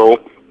model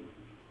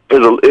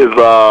is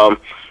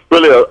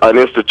really an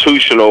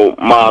institutional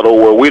model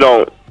where we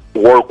don't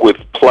work with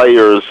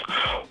players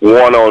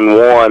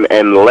one-on-one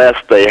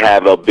unless they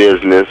have a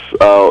business.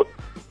 The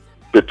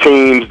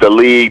teams, the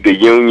league, the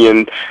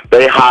union,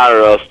 they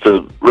hire us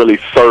to really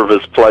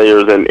service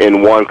players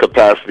in one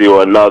capacity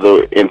or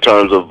another in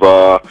terms of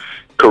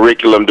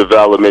curriculum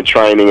development,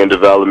 training and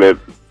development,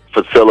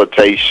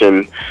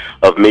 facilitation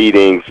of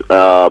meetings,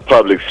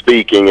 public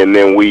speaking, and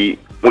then we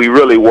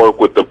really work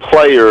with the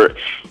players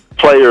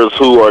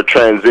who are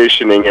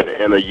transitioning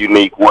in a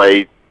unique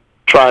way,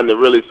 trying to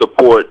really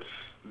support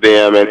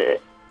them,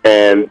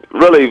 and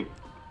really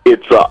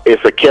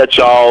it's a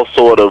catch-all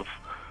sort of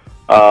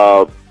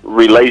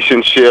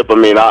relationship. I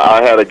mean,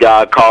 I had a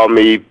guy call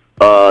me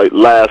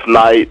last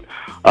night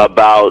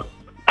about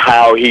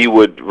how he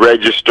would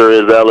register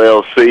his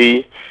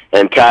LLC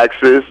and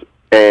taxes.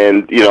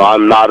 And,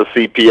 I'm not a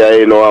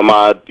CPA, nor am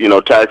I,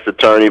 tax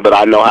attorney, but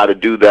I know how to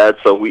do that,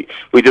 so we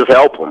just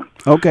help them.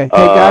 Okay. Hey,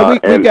 Guy,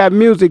 we got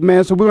music,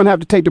 man, so we're going to have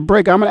to take the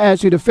break. I'm going to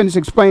ask you to finish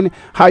explaining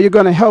how you're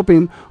going to help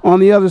him on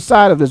the other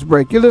side of this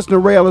break. You're listening to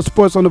Ray Ellis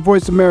Sports on the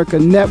Voice America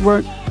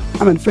Network.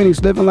 I'm in Phoenix,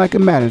 living like it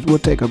matters. We'll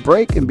take a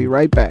break and be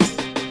right back.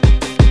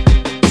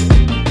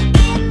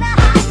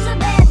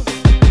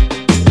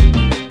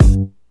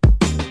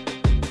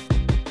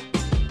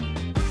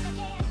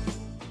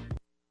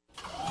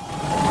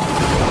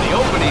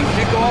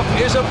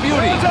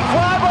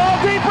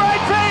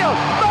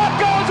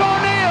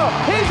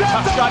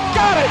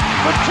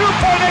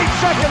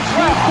 seconds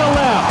left to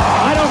left.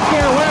 I don't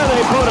care where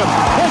they put him.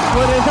 This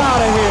one is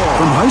out of here.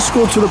 From high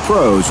school to the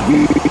pros,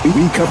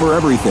 we cover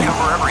everything.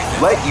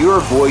 Let your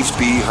voice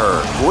be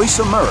heard. Voice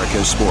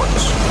America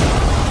Sports.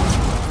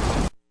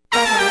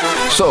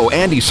 So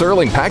Andy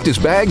Serling packed his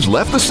bags,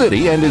 left the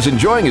city, and is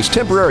enjoying his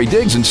temporary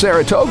digs in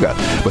Saratoga.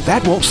 But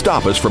that won't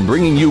stop us from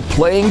bringing you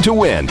Playing to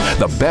Win,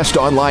 the best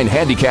online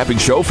handicapping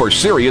show for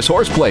serious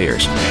horse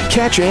players.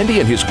 Catch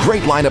Andy and his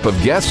great lineup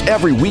of guests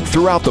every week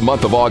throughout the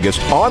month of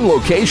August on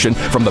location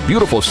from the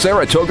beautiful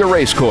Saratoga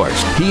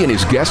Racecourse. He and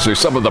his guests are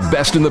some of the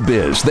best in the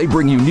biz. They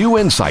bring you new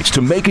insights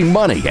to making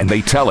money, and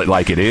they tell it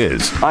like it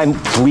is. I'm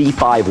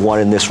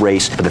 3-5-1 in this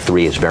race, but the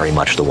 3 is very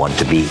much the one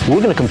to beat. We're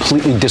going to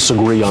completely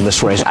disagree on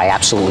this race. I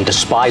absolutely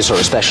despise her,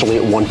 especially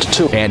at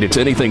 1-2. And it's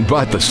anything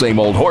but the same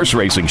old horse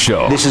racing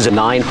show. This is a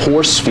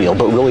 9-horse field,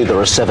 but really there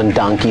are 7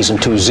 donkeys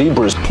and 2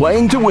 zebras.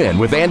 Playing to Win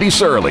with Andy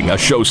Serling, a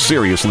show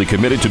seriously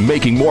committed to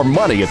making more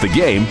money at the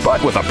game,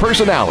 but with a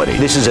personality.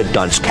 This is a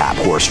dunce cap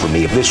horse for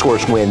me. If this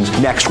horse wins,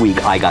 next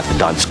week I got the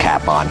dunce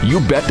cap on.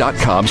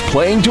 YouBet.com's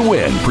Playing to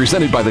Win,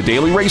 presented by the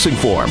Daily Racing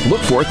Form.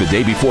 Look for it the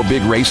day before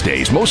big race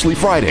days, mostly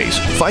Fridays.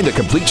 Find a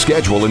complete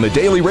schedule in the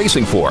Daily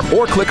Racing Form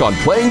or click on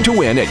Playing to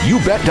Win at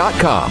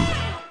YouBet.com.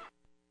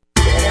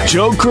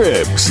 Joe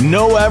Cribbs,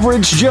 No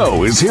Average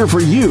Joe, is here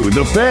for you,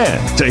 the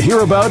fan, to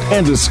hear about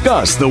and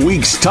discuss the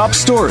week's top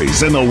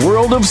stories in the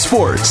world of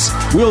sports.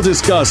 We'll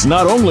discuss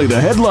not only the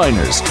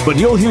headliners, but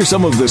you'll hear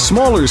some of the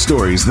smaller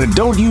stories that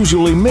don't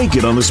usually make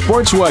it on the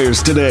sports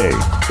wires today.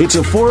 It's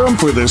a forum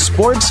for the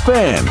sports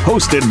fan,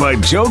 hosted by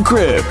Joe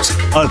Cribbs,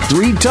 a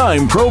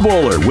 3-time Pro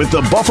Bowler with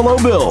the Buffalo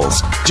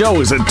Bills.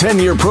 Joe is a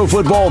 10-year pro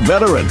football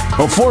veteran,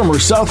 a former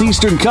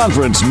Southeastern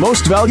Conference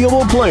Most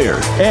Valuable Player,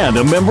 and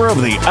a member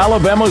of the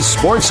Alabama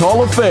Sports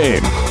Hall of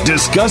Fame.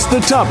 Discuss the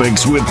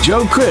topics with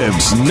Joe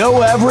Cribbs,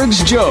 No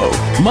Average Joe,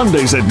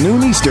 Mondays at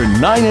noon Eastern,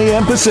 9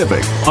 a.m.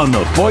 Pacific, on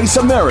the Voice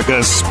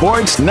America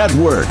Sports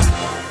Network.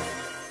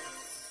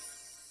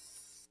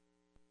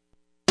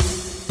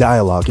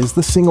 Dialogue is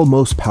the single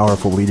most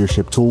powerful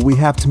leadership tool we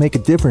have to make a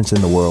difference in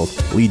the world.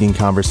 Leading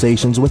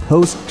Conversations with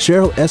host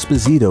Cheryl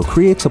Esposito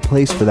creates a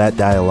place for that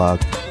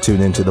dialogue.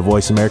 Tune into the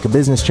Voice America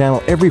Business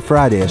Channel every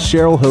Friday as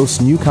Cheryl hosts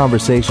new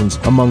conversations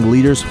among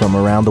leaders from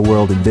around the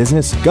world in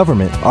business,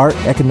 government, art,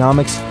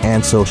 economics,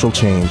 and social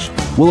change.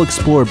 We'll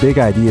explore big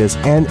ideas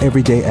and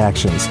everyday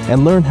actions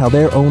and learn how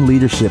their own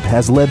leadership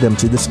has led them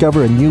to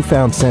discover a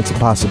newfound sense of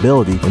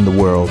possibility in the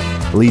world.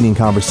 Leading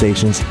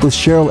Conversations with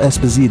Cheryl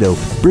Esposito,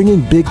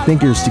 bringing big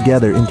thinkers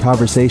together in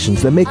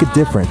conversations that make a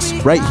difference,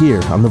 right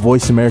here on the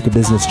Voice America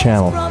Business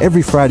Channel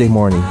every Friday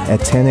morning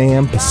at 10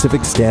 a.m.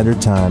 Pacific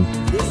Standard Time.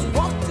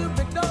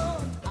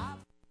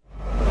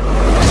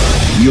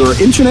 Your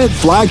internet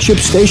flagship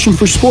station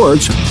for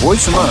sports,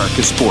 Voice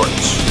America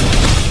Sports.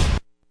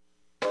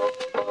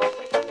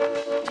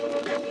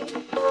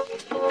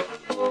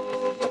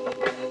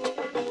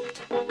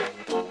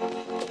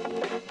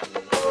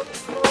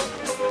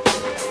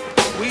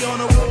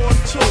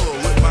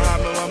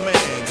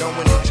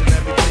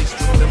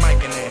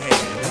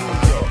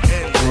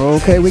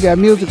 Okay, we got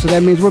music, so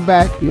that means we're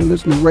back. You're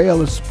listening to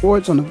Rail of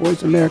Sports on the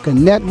Voice America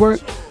Network.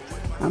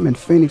 I'm in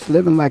Phoenix,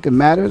 living like it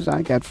matters.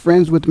 I got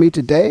friends with me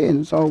today, and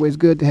it's always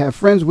good to have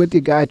friends with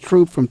you. Guy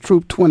Troop from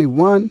Troop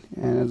 21,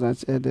 and as I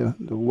said, the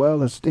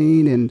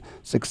well-esteemed and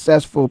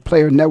successful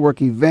Player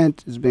Network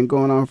event has been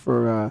going on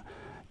for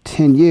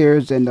 10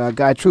 years. And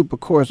Guy Troop, of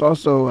course,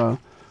 also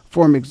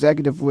former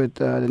executive with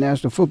the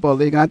National Football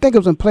League. And I think it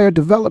was in player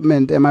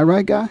development. Am I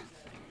right, Guy?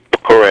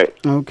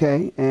 Correct.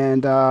 Okay,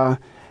 and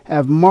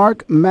have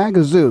Mark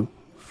Magazoo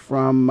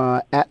from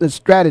Atlas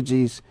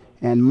Strategies,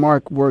 and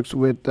Mark works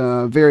with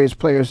various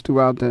players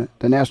throughout the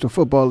National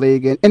Football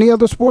League. And any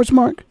other sports,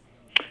 Mark?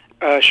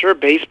 Sure,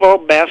 baseball,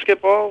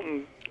 basketball,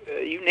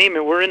 you name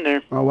it, we're in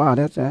there. Oh wow,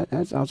 that's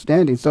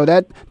outstanding. So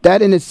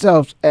that in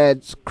itself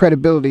adds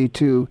credibility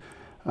to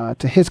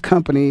his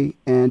company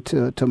and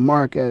to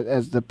Mark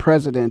as the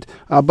president.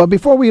 But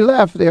before we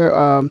left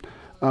there,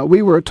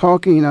 we were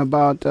talking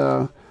about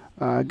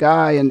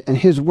Guy and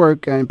his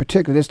work, in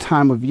particular this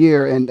time of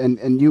year,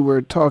 and you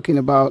were talking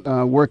about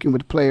working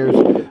with players,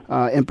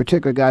 in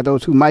particular, Guy,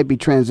 those who might be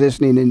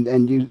transitioning,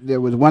 and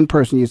there was one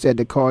person you said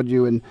that called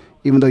you, and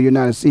even though you're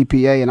not a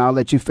CPA, and I'll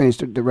let you finish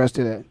the rest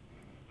of that.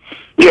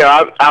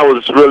 Yeah, I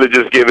was really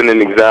just giving an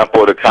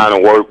example of the kind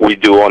of work we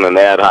do on an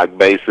ad hoc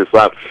basis.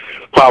 I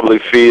probably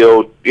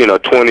field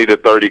 20 to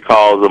 30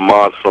 calls a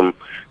month from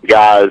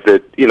guys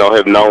that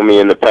have known me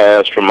in the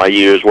past from my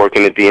years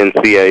working at the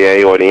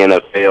NCAA or the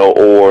NFL,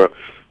 or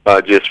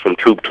just from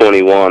Troop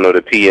 21 or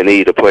the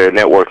T&E, the Player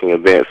Networking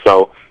event.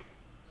 So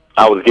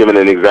I was giving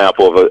an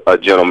example of a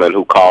gentleman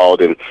who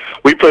called, and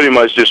we pretty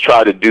much just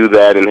try to do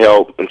that and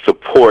help and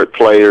support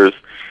players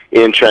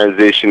in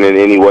transition in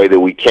any way that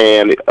we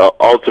can.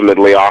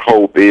 Ultimately, our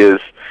hope is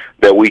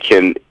that we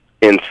can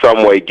in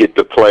some way get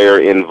the player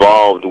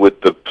involved with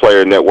the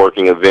Player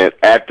Networking event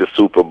at the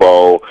Super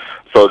Bowl,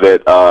 so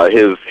that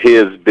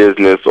his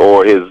business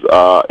or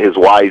his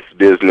wife's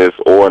business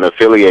or an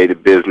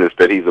affiliated business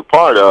that he's a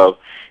part of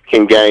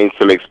can gain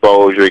some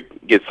exposure,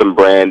 get some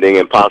branding,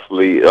 and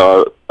possibly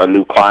a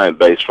new client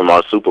base from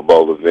our Super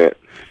Bowl event.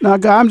 Now,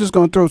 Guy, I'm just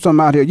going to throw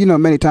something out here. You know,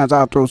 many times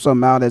I'll throw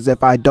something out as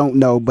if I don't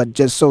know, but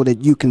just so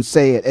that you can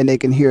say it and they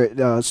can hear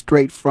it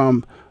straight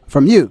from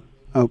you.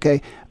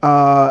 Okay,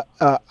 I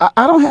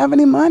don't have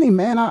any money,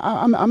 man.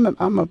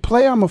 I'm a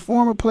player. I'm a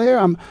former player.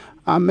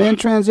 I'm in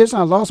transition.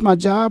 I lost my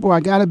job, or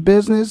I got a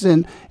business,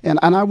 and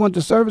I want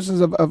the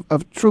services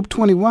of Troop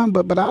 21,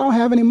 but I don't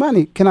have any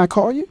money. Can I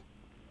call you?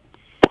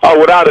 Oh,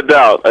 without a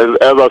doubt. As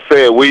I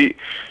said, we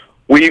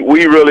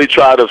really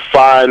try to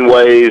find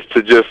ways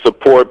to just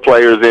support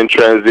players in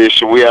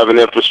transition. We have an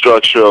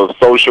infrastructure of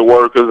social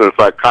workers and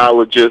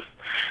psychologists,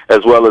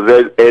 as well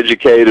as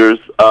educators,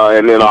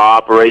 and then our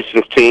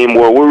operations team,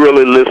 where we're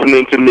really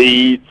listening to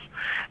needs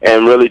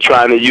and really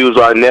trying to use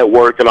our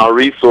network and our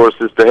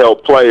resources to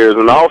help players.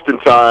 And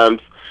oftentimes,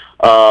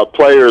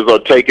 players are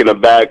taken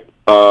aback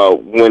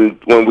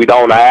when we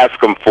don't ask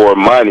them for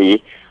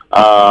money,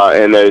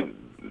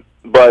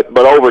 but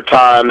over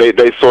time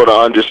they sort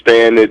of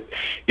understand that,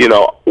 you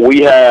know,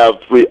 we have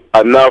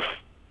enough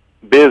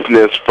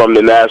business from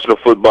the National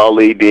Football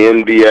League, the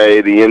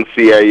NBA, the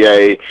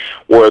NCAA,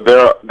 where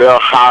they're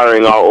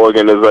hiring our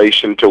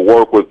organization to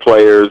work with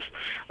players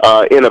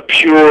in a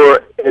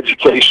pure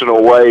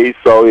educational way.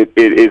 So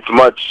it's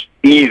much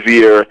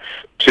easier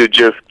to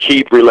just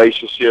keep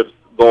relationships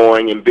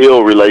going and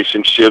build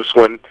relationships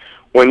when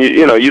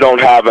you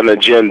don't have an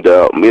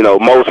agenda. You know,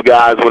 most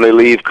guys, when they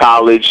leave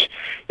college,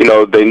 you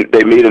know,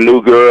 they meet a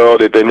new girl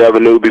that they never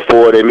knew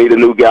before. They meet a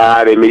new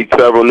guy. They meet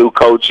several new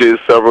coaches,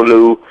 several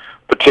new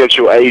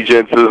potential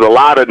agents. There's a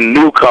lot of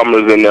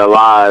newcomers in their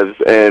lives,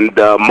 and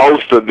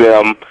most of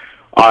them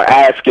are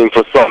asking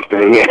for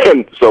something.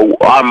 And so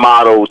our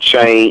model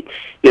change,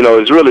 you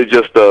know, is really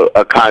just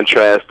a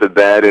contrast to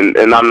that. And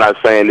I'm not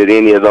saying that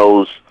any of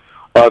those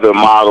other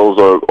models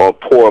or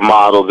poor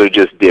models are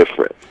just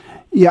different.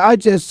 Yeah, I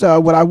just,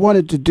 what I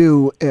wanted to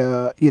do,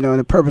 you know, and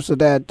the purpose of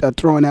that,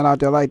 throwing that out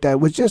there like that,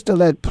 was just to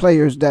let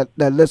players that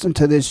listen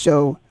to this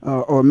show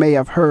or may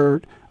have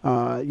heard,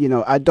 you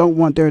know, I don't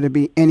want there to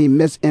be any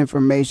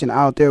misinformation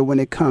out there when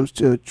it comes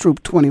to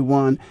Troop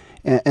 21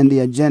 and the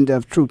agenda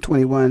of Troop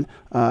 21.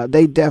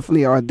 They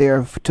definitely are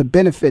there to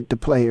benefit the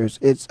players.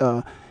 It's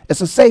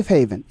a safe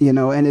haven, you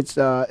know, and it's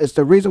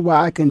the reason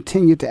why I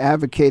continue to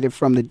advocate it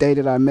from the day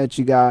that I met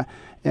you, Guy.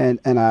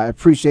 And I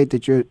appreciate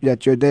that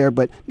you're there,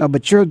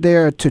 but you're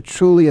there to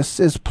truly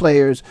assist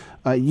players.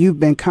 You've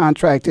been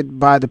contracted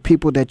by the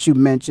people that you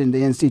mentioned,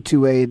 the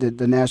NC2A,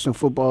 the National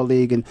Football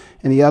League, and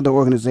the other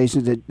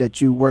organizations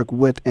that you work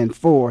with and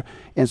for.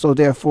 And so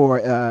therefore,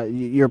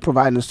 you're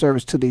providing a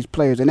service to these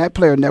players. And that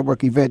Player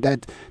Network event,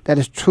 that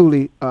is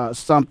truly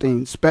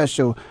something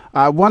special.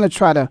 I want to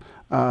try to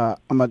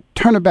I'm going to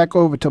turn it back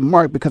over to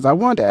Mark, because I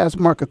wanted to ask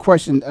Mark a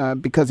question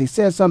because he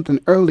said something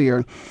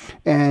earlier,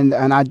 and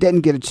I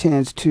didn't get a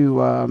chance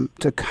to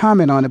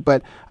comment on it.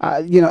 But,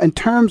 you know, in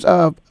terms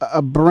of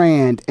a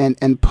brand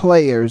and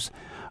players,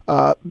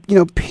 you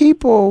know,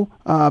 people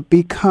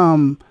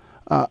become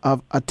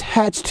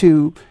attached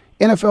to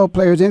NFL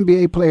players,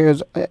 NBA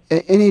players,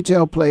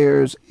 NHL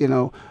players, you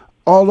know,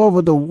 all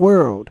over the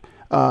world.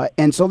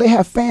 And so they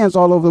have fans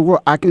all over the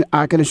world. I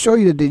can assure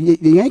you that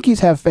the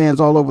Yankees have fans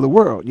all over the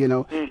world, you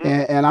know,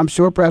 and I'm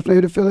sure perhaps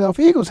maybe the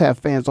Philadelphia Eagles have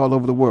fans all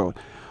over the world.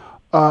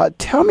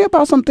 Tell me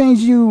about some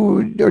things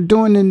you are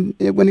doing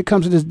when it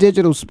comes to this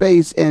digital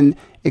space and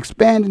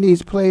expanding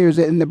these players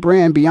and the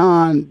brand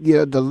beyond, you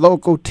know, the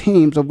local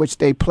teams of which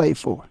they play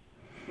for.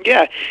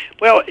 Yeah,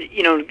 well,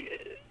 you know,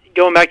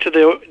 going back to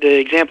the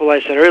example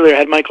I said earlier,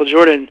 had Michael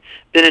Jordan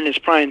been in his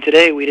prime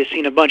today, we'd have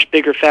seen a much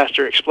bigger,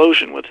 faster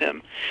explosion with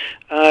him.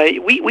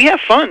 We have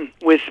fun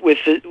with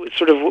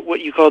sort of what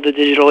you call the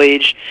digital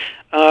age.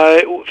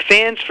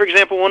 Fans, for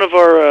example, one of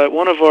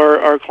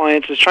our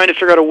clients is trying to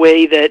figure out a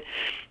way that,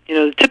 you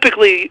know,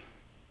 typically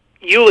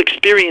you'll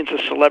experience a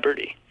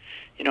celebrity.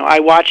 You know,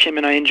 I watch him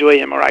and I enjoy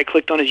him, or I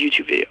clicked on his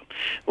YouTube video.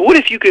 But what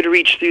if you could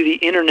reach through the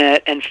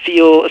internet and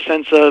feel a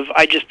sense of,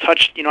 I just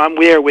touched, you know, I'm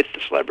there with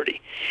the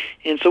celebrity.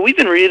 And so we've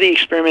been really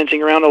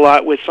experimenting around a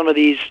lot with some of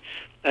these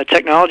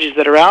technologies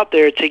that are out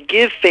there to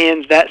give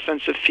fans that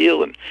sense of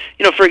feel. And,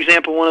 you know, for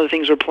example, one of the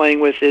things we're playing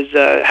with is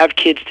have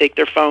kids take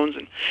their phones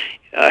and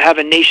have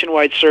a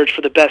nationwide search for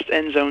the best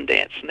end zone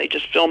dance. And they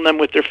just film them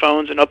with their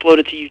phones and upload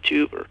it to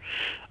YouTube. Or,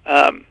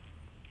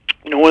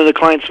 you know, one of the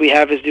clients we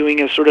have is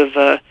doing a sort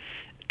of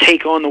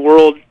take on the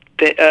world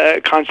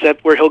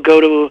concept where he'll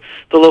go to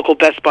the local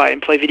Best Buy and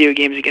play video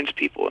games against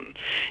people. And,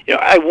 you know,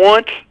 I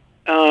want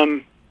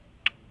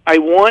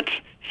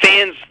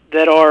fans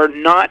that are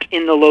not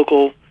in the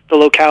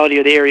locality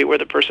or the area where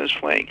the person is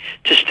playing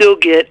to still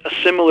get a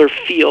similar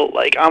feel,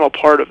 like I'm a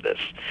part of this.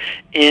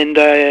 And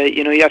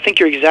you know, I think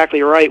you're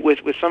exactly right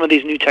with some of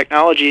these new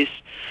technologies.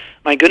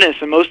 My goodness,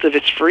 and most of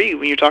it's free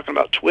when you're talking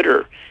about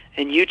Twitter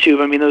and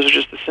YouTube. I mean, those are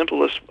just the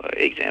simplest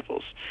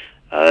examples.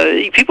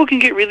 People can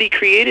get really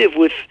creative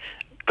with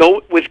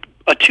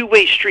a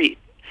two-way street,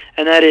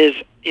 and that is,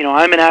 you know,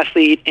 I'm an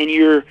athlete and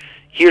you're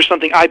here's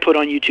something I put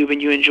on YouTube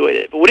and you enjoyed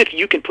it. But what if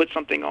you can put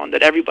something on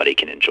that everybody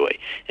can enjoy?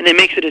 And it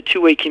makes it a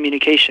two-way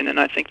communication, and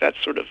I think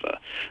that's sort of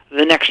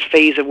the next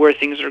phase of where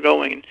things are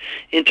going, and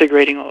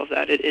integrating all of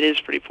that. It is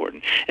pretty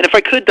important. And if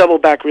I could double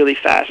back really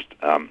fast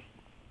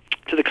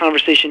to the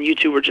conversation you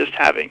two were just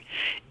having,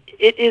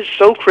 it is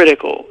so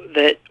critical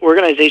that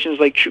organizations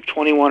like Troop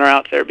 21 are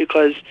out there,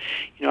 because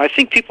I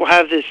think people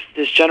have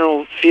this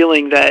general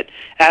feeling that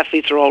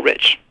athletes are all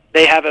rich.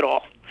 They have it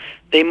all.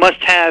 They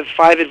must have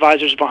 5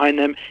 advisors behind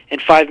them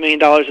and $5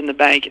 million in the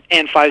bank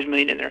and $5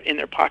 million in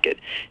their pocket.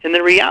 And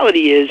the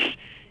reality is,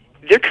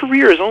 their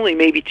career is only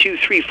maybe 2,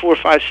 3, 4,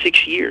 5,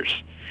 6 years.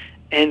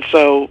 And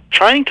so,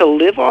 trying to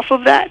live off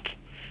of that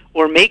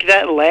or make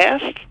that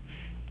last,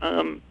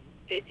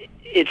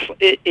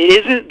 it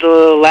isn't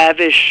the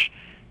lavish,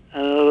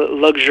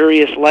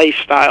 luxurious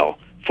lifestyle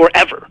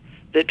forever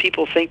that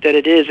people think that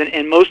it is.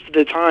 And most of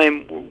the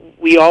time,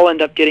 we all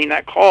end up getting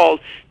that call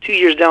 2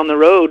 years down the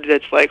road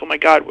that's like, oh my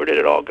God, where did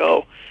it all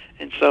go?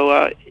 And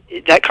so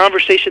that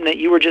conversation that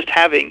you were just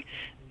having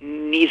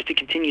needs to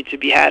continue to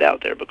be had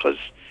out there, because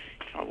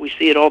we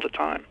see it all the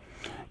time.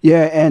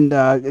 Yeah, and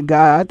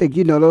Guy, I think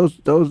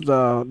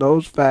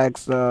those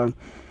facts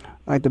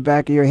like the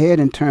back of your head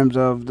in terms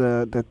of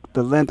the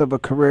length of a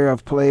career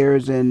of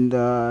players and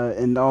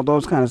all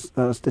those kind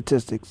of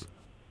statistics.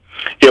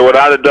 Yeah,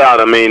 without a doubt.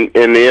 I mean,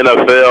 in the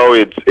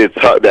NFL, it's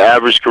the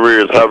average career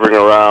is hovering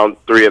around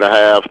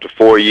 3.5 to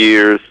 4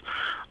 years.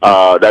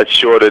 That's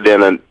shorter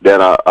than a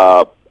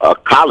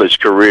college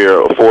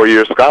career, a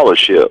 4-year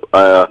scholarship.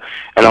 And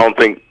I don't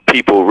think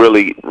people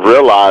really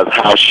realize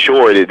how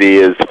short it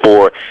is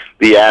for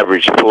the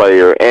average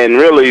player. And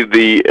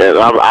really,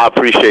 I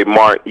appreciate,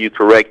 Mark, you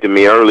corrected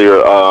me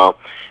earlier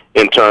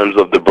in terms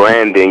of the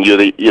branding.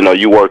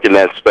 You work in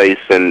that space,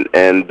 and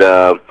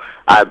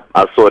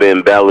I sort of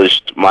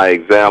embellished my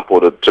example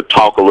to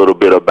talk a little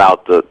bit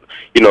about the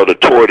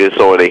tortoise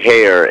or the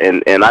hare,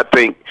 and I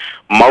think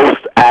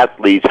most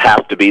athletes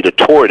have to be the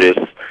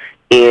tortoise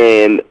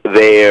in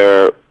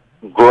their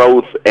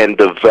growth and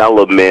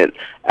development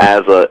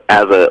as an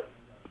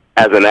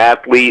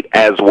athlete,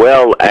 as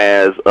well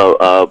as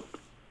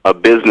a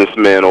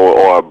businessman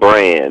or a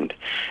brand.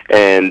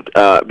 And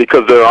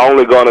because there are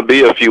only going to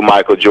be a few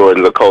Michael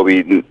Jordans or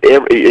Kobe.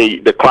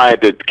 The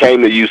client that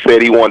came to you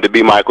said he wanted to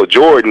be Michael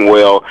Jordan.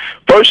 Well,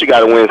 first you got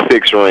to win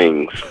 6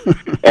 rings,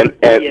 and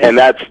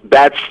that's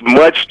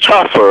much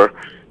tougher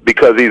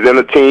because he's in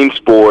a team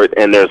sport,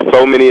 and there's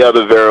so many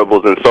other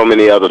variables and so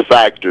many other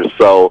factors.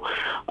 So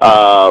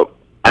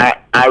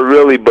I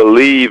really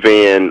believe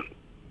in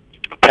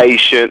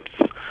patience.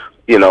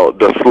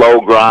 The slow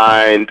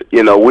grind.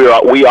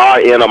 We are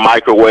in a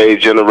microwave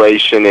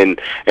generation, and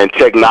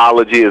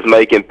technology is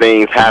making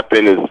things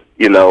happen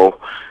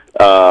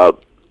so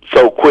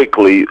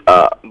quickly.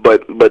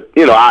 But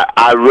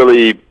I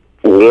really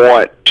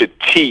want to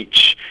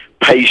teach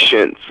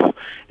patience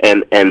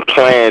and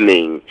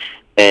planning.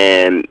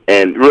 And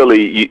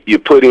really, you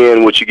put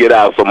in what you get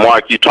out. So,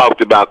 Mark, you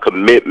talked about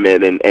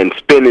commitment and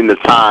spending the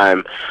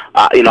time.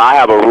 I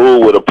have a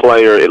rule with a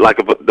player. Like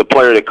the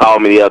player that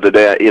called me the other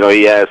day,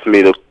 he asked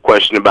me the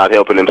question about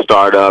helping him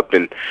start up,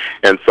 and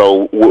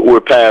so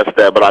we're past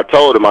that. But I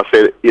told him, I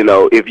said,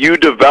 if you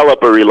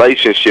develop a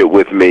relationship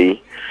with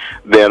me,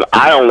 then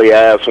I only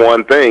ask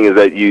one thing: is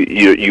that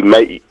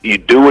you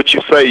do what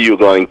you say you're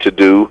going to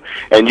do,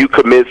 and you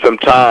commit some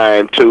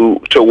time to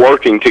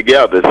working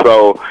together.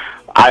 So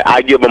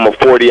I give them a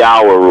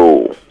 40-hour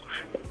rule,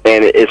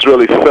 and it's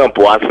really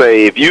simple. I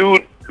say, if you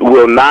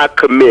will not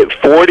commit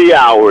 40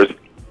 hours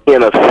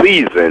in a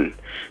season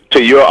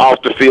to your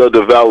off-the-field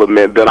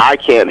development, then I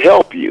can't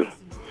help you.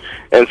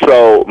 And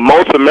so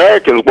most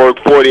Americans work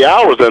 40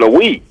 hours in a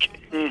week.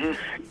 Mm-hmm.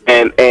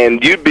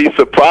 And you'd be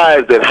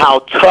surprised at how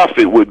tough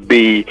it would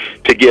be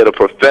to get a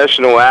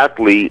professional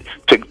athlete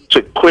to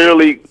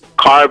clearly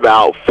carve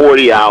out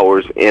 40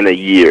 hours in a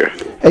year.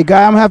 Hey,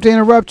 Guy, I'm going to have to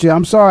interrupt you.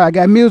 I'm sorry, I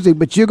got music,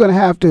 but you're going to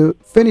have to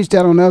finish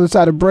that on the other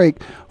side of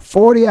break.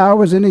 40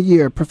 hours in a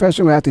year.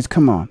 Professional athletes,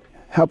 come on.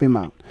 Help him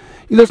out.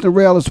 You listen to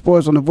Real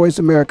Sports on the Voice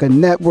America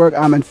Network.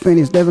 I'm in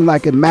Phoenix, living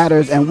like it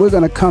matters, and we're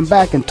going to come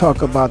back and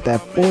talk about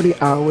that 40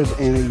 hours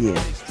in a year.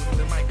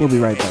 We'll be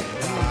right back.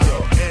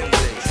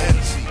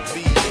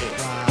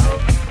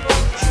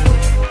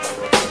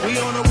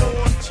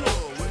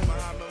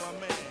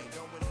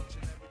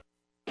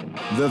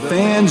 The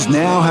fans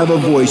now have a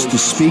voice to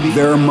speak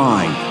their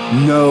mind.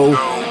 No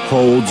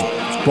holds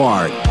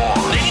barred.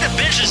 They need to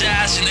bench his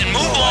ass and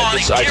move on.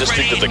 I just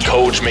think that the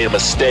coach made a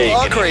mistake.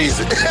 All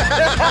crazy.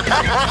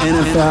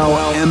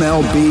 NFL,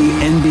 MLB,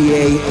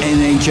 NBA,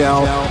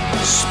 NHL.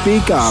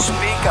 Speak up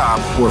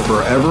or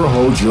forever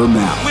hold your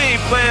mouth. We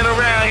ain't playing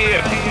around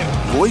here.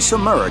 Voice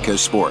America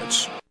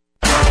Sports.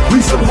 We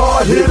some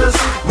hard hitters.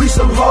 We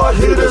some hard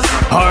hitters.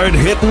 Hard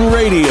Hittin'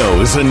 Radio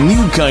is a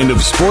new kind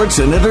of sports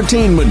and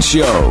entertainment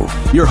show.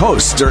 Your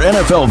hosts are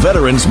NFL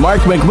veterans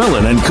Mark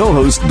McMillan and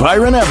co-host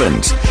Byron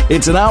Evans.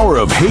 It's an hour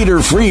of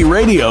hater-free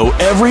radio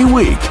every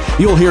week.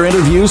 You'll hear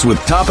interviews with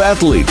top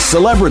athletes,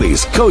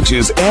 celebrities,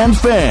 coaches, and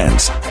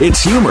fans.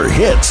 It's humor,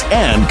 hits,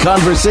 and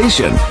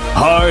conversation.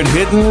 Hard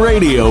Hittin'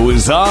 Radio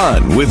is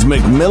on with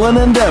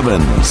McMillan and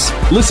Evans.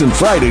 Listen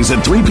Fridays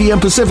at 3 p.m.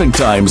 Pacific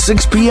Time,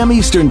 6 p.m.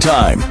 Eastern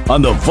Time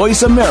on the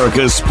Voice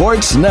America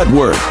Sports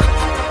Network.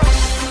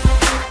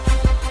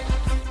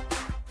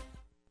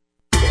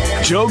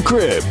 Joe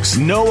Cribbs,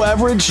 No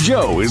Average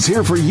Joe, is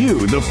here for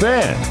you, the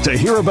fan, to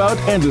hear about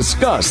and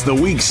discuss the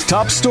week's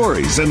top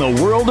stories in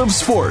the world of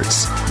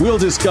sports. We'll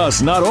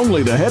discuss not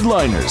only the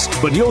headliners,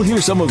 but you'll hear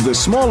some of the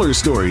smaller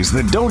stories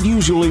that don't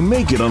usually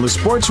make it on the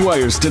sports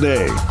wires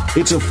today.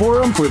 It's a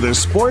forum for the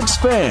sports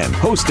fan,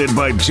 hosted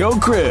by Joe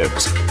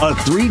Cribbs, a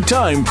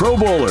 3-time Pro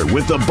Bowler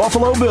with the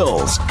Buffalo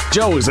Bills.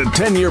 Joe is a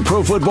 10-year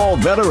pro football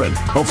veteran,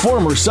 a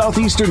former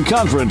Southeastern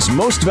Conference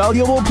Most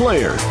Valuable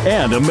Player,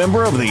 and a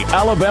member of the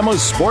Alabama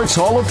Sports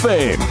Hall of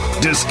Fame.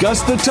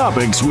 Discuss the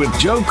topics with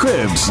Joe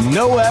Cribbs,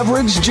 No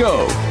Average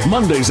Joe.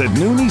 Mondays at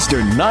noon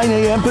Eastern, 9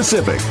 a.m.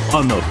 Pacific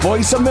on the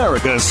Voice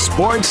America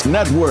Sports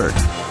Network.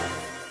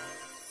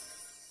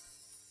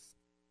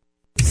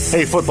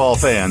 Hey, football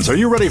fans, are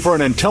you ready for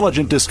an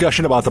intelligent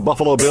discussion about the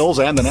Buffalo Bills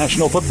and the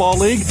National Football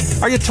League?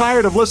 Are you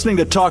tired of listening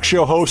to talk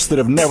show hosts that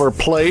have never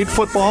played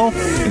football?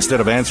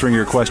 Instead of answering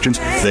your questions,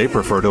 they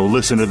prefer to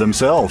listen to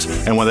themselves.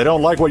 And when they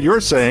don't like what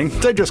you're saying,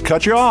 they just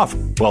cut you off.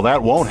 Well,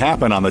 that won't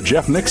happen on the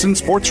Jeff Nixon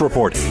Sports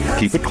Report.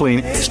 Keep it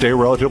clean, stay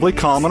relatively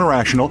calm and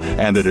rational,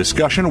 and the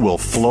discussion will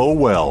flow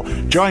well.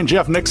 Join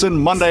Jeff Nixon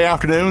Monday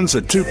afternoons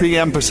at 2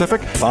 p.m.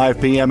 Pacific,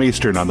 5 p.m.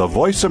 Eastern on the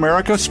Voice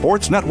America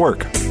Sports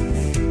Network.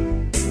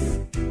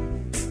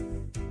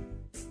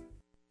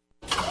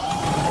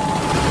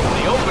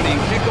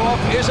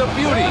 Is a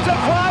beauty. It's a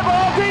fly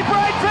ball deep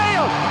right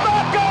field.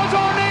 Back goes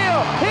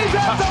O'Neal. He's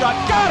at the shot.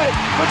 Got it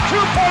with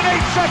 2.8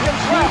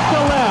 seconds left. To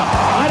left.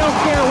 I don't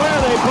care where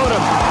they put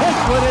him. This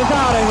one is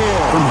out of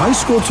here. From high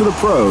school to the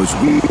pros,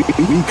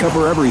 we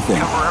cover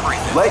everything.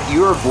 Let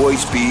your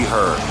voice be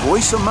heard.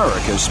 Voice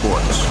America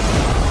Sports.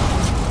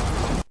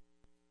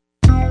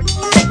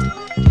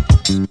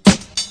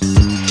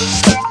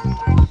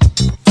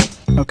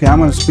 Okay, I'm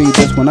going to speed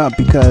this one up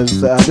because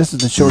this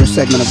is the shortest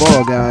segment of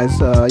all, guys.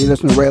 You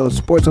listen to Rail of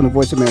Sports on the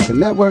Voice America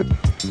Network.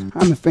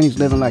 I'm in Phoenix,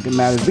 living like it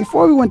matters.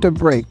 Before we went to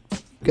break,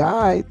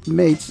 Guy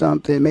made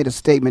a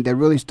statement that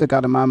really stuck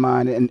out in my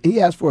mind, and he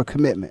asked for a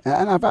commitment.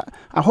 And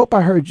I hope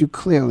I heard you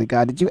clearly,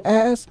 Guy. Did you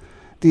ask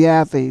the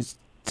athletes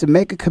to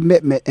make a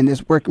commitment in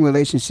this working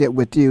relationship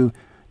with you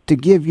to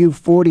give you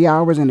 40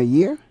 hours in a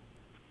year?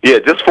 Yeah,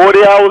 just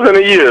 40 hours in a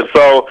year.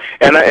 So,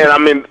 and I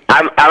mean,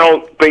 I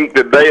don't think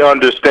that they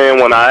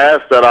understand when I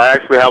ask that. I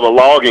actually have a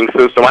logging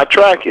system. I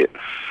track it,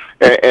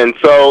 and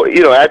so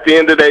at the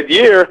end of that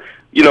year,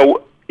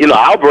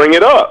 I'll bring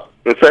it up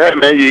and say, hey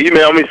man, you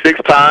email me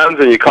 6 times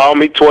and you call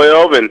me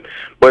 12,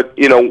 but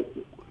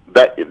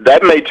that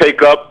may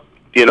take up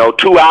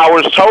 2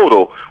 hours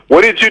total.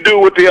 What did you do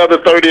with the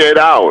other 38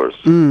 hours?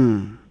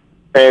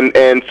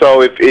 And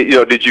so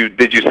did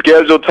you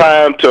schedule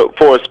time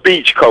for a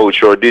speech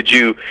coach, or did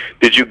you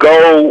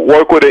go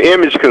work with an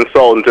image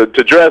consultant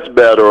to dress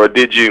better, or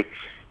did you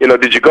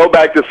go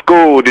back to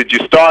school? Did you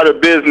start a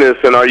business,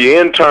 and are you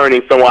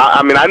interning somewhere?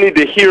 I mean, I need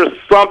to hear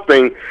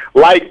something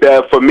like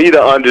that for me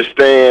to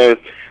understand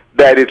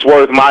that it's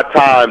worth my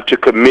time to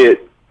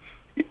commit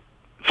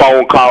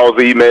phone calls,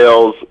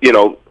 emails,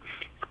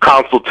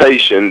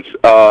 consultations,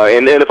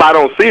 and then if I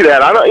don't see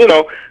that, I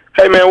don't,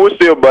 hey man, we're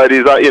still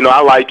buddies.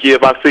 I like you.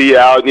 If I see you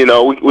out,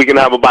 we can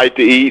have a bite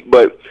to eat.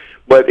 But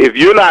if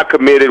you're not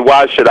committed,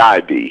 why should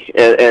I be?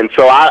 And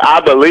so I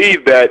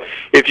believe that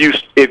if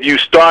you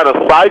start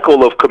a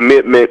cycle of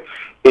commitment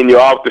in your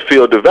off the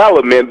field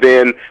development,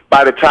 then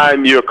by the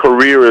time your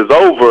career is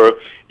over,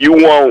 you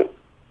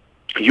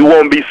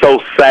won't be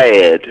so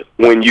sad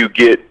when you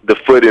get the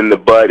foot in the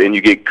butt and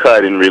you get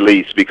cut and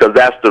released, because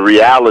that's the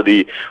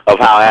reality of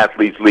how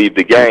athletes leave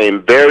the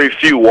game. Very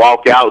few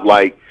walk out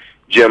like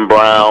Jim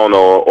Brown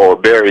or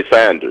Barry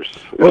Sanders.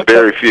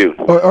 Very few.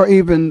 Or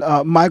even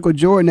Michael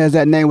Jordan, as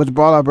that name was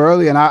brought up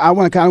earlier. And I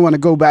want to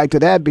go back to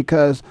that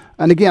because,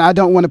 and again, I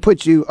don't want to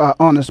put you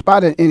on the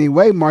spot in any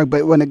way, Mark,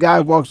 but when the guy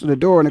walks through the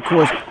door, and of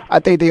course, I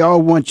think they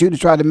all want you to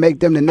try to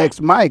make them the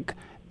next Mike.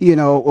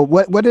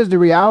 What is the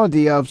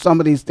reality of some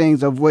of these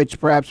things of which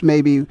perhaps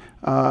maybe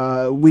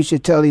we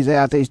should tell these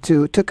athletes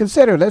to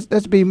consider?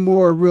 Let's be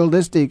more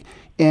realistic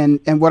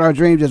in what our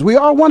dreams is. We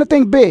all want to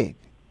think big,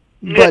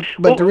 but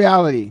the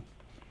reality.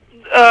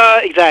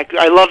 Exactly.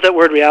 I love that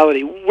word,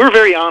 reality. We're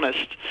very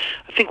honest.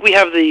 I think we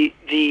have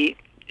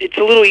it's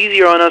a little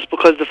easier on us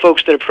because the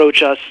folks that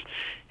approach us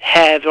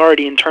have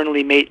already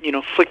internally made,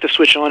 flick the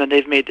switch on and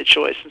they've made the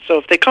choice. And so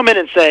if they come in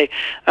and say,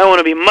 I want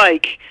to be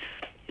Mike,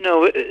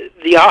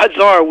 the odds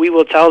are we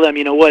will tell them,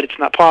 it's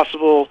not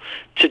possible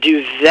to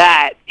do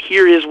that.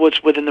 Here is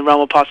what's within the realm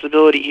of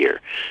possibility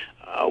here.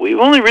 We've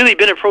only really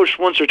been approached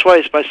once or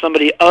twice by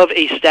somebody of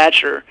a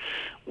stature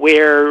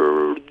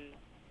where,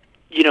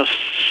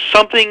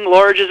 something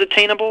large is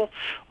attainable,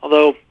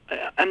 although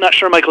I'm not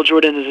sure Michael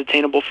Jordan is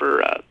attainable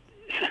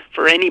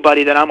for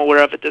anybody that I'm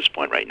aware of at this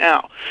point right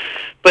now.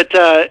 But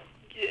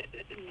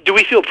do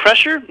we feel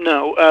pressure?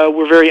 No,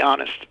 we're very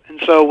honest. And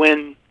so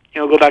when,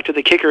 go back to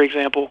the kicker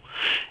example,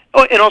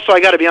 and also I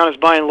got to be honest,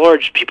 by and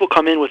large, people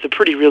come in with a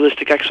pretty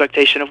realistic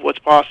expectation of what's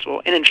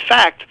possible. And in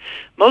fact,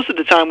 most of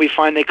the time we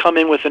find they come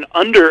in with an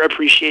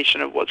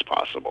underappreciation of what's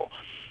possible.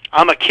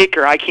 I'm a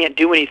kicker, I can't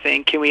do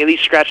anything, can we at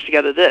least scratch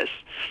together this?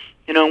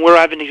 And we're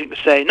having to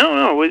say,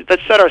 no,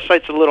 let's set our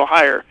sights a little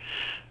higher.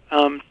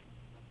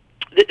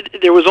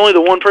 There was only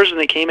the one person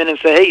that came in and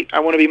said, hey, I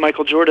want to be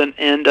Michael Jordan.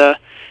 And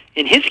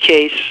in his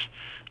case,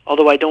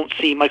 although I don't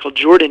see Michael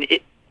Jordan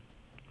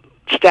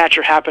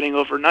stature happening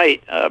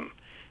overnight,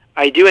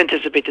 I do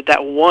anticipate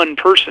that one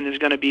person is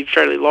going to be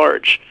fairly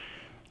large.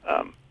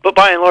 But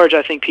by and large,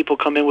 I think people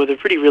come in with a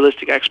pretty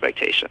realistic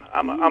expectation.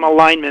 I'm a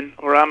lineman,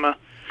 or I'm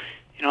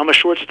a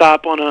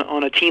shortstop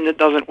on a team that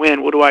doesn't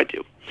win. What do I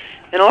do?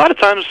 And a lot of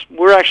times,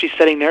 we're actually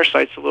setting their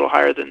sights a little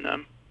higher than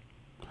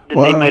they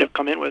might have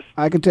come in with.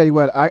 I can tell you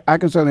what, I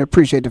can certainly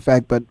appreciate the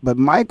fact, but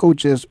Michael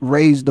just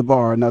raised the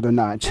bar another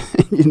notch,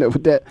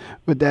 with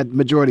that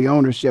majority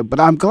ownership. But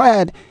I'm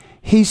glad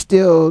he's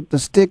still the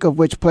stick of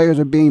which players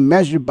are being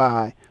measured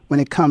by when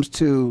it comes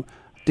to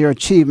their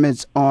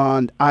achievements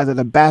on either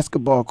the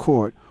basketball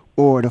court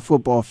or the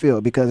football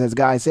field, because as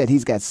Guy said,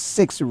 he's got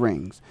 6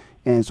 rings.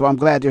 And so I'm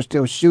glad they're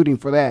still shooting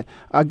for that.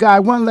 Guy,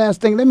 one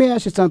last thing. Let me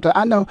ask you something.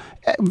 I know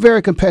very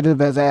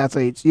competitive as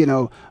athletes,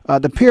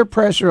 the peer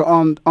pressure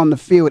on the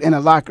field in a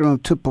locker room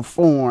to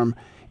perform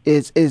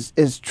is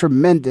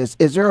tremendous.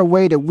 Is there a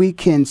way that we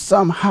can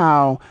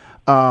somehow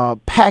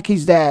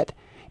package that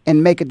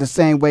and make it the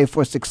same way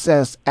for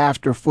success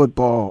after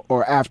football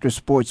or after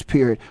sports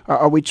period? Or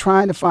are we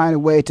trying to find a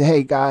way to,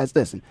 hey, guys,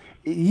 listen,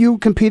 you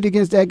compete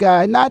against that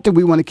guy, not that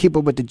we want to keep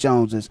up with the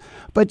Joneses,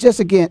 but just,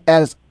 again,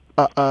 as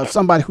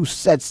somebody who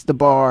sets the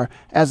bar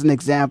as an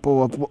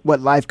example of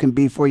what life can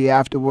be for you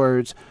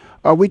afterwards.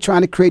 Are we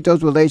trying to create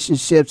those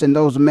relationships and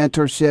those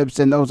mentorships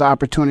and those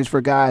opportunities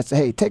for guys to,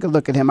 hey, take a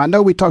look at him? I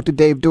know we talked to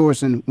Dave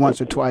Dorson once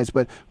or twice,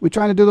 but we're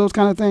trying to do those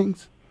kind of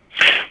things?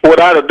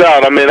 Without a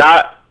doubt. I mean,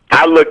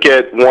 I look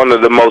at one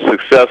of the most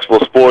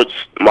successful sports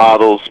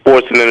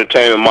and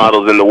entertainment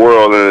models in the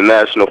world in the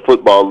National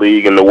Football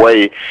League, and the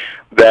way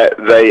that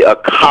they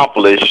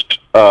accomplished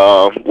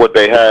what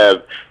they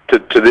have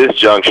to this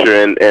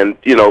juncture, and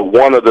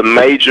one of the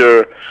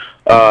major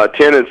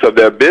tenets of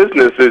their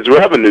business is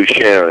revenue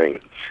sharing,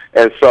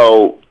 and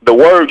so the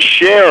word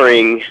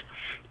sharing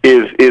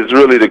is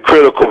really the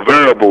critical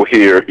variable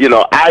here.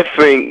 I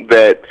think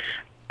that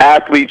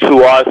athletes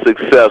who are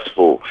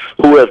successful,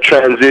 who have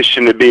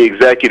transitioned to be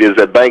executives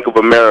at Bank of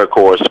America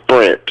or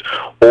Sprint,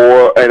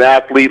 or an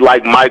athlete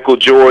like Michael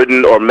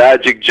Jordan or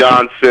Magic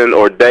Johnson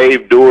or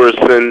Dave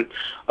Dorson,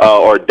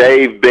 or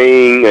Dave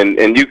Bing, and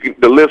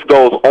the list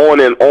goes on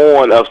and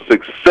on of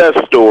success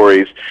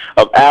stories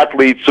of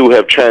athletes who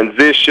have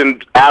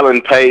transitioned. Alan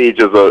Page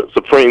is a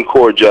Supreme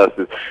Court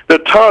justice.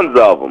 There are tons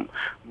of them,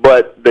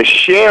 but the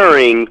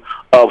sharing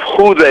of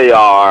who they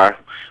are,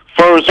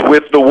 first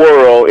with the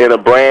world in a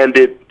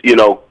branded,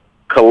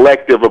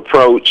 collective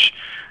approach,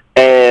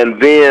 and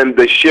then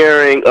the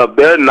sharing of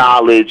their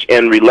knowledge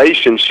and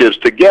relationships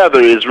together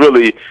is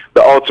really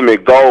the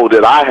ultimate goal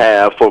that I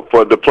have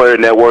for the Player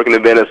Networking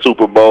event at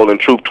Super Bowl and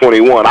Troop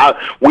 21.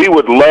 We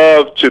would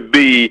love to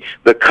be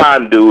the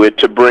conduit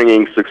to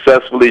bringing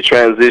successfully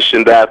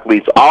transitioned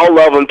athletes, all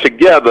of them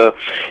together,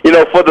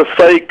 for the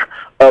sake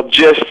of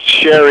just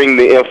sharing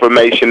the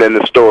information and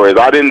the stories.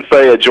 I didn't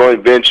say a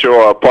joint venture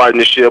or a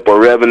partnership or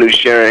revenue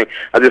sharing.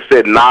 I just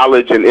said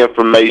knowledge and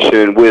information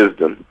and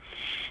wisdom.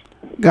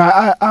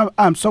 Guy,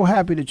 I'm so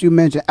happy that you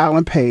mentioned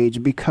Alan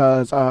Page,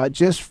 because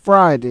just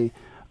Friday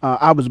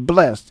I was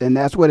blessed, and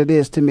that's what it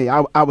is to me.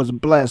 I was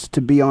blessed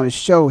to be on a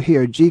show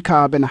here,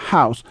 G-Cobb in the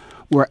House,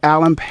 where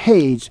Alan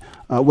Page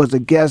was a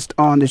guest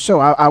on the show.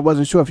 I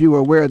wasn't sure if you were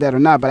aware of that or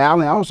not, but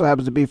Alan also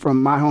happens to be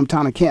from my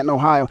hometown of Canton,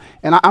 Ohio.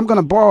 And I'm going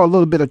to borrow a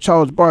little bit of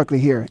Charles Barkley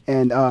here.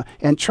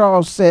 And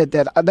Charles said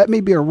that let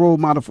me be a role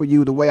model for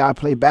you the way I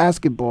play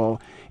basketball,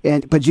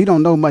 but you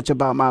don't know much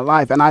about my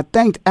life. And I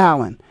thanked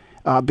Alan.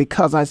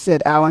 Because I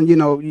said, Alan,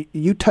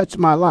 you touched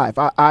my life.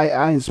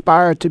 I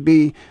inspired to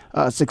be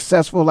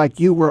successful like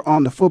you were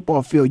on the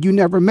football field. You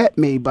never met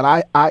me,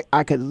 but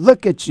I could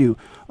look at you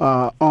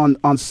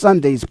on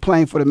Sundays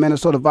playing for the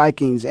Minnesota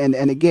Vikings, and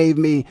it gave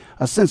me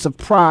a sense of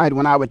pride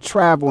when I would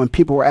travel and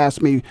people were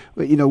asking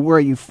me, where are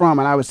you from?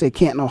 And I would say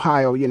Canton,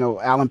 Ohio.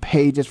 Alan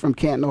Page is from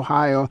Canton,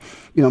 Ohio.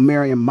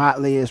 Marion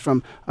Motley is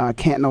from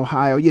Canton,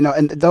 Ohio.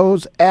 And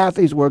those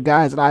athletes were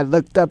guys that I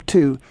looked up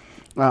to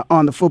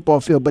on the football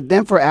field. But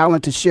then for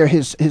Alan to share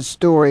his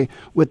story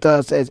with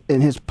us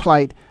in his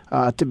plight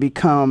to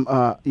become,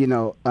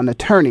 an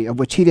attorney, of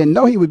which he didn't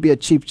know he would be a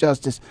Chief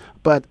Justice,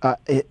 but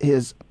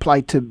his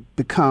plight to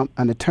become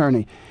an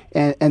attorney.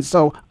 And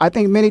so I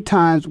think many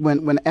times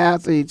when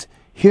athletes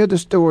hear the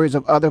stories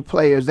of other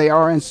players. They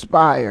are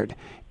inspired.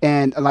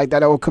 And like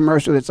that old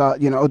commercial, it's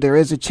there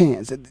is a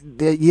chance.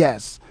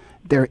 Yes,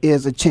 there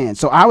is a chance.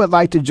 So I would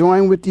like to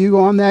join with you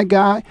on that,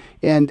 Guy,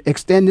 and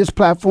extend this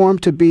platform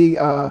to be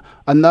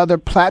another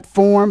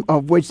platform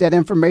of which that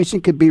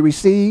information could be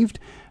received.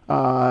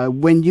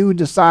 When you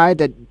decide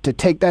to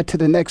take that to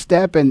the next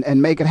step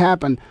and make it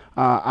happen,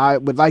 I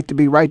would like to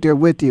be right there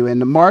with you.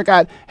 And Mark,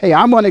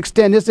 I'm going to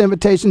extend this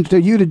invitation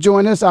to you to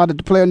join us out at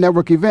the Player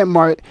Network event,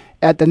 Mark,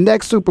 at the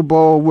next Super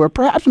Bowl, where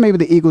perhaps maybe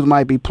the Eagles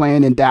might be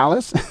playing in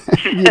Dallas,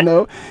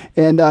 in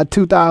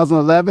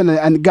 2011.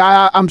 And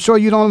Guy, I'm sure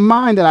you don't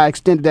mind that I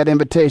extended that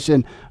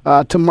invitation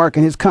to Mark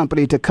and his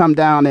company to come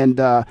down and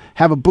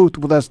have a booth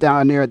with us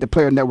down there at the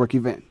Player Network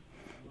event.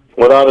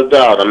 Without a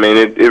doubt. I mean,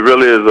 it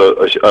really is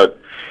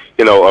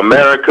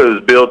America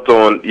is built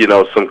on,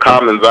 some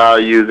common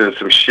values and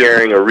some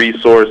sharing of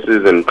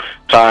resources and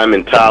time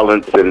and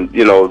talents. And,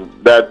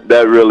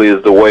 that really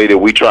is the way that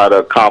we try to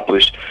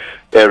accomplish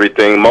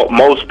everything.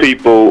 Most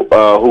people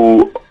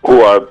who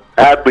are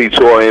athletes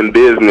who are in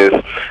business,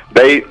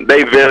 they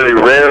very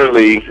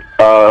rarely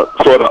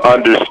sort of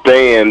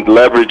understand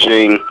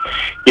leveraging,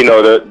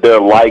 their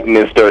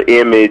likeness, their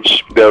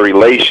image, their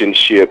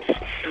relationships.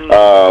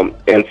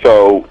 And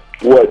so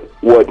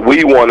what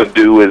we want to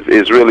do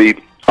is really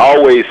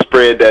always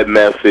spread that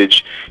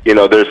message.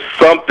 There's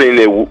something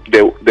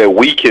that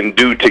we can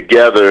do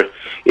together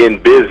in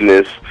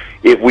business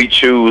if we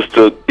choose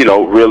to,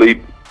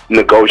 really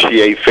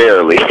negotiate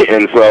fairly.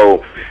 And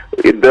so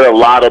there are a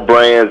lot of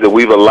brands that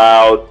we've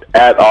allowed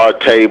at our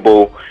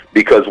table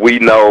because we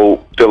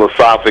know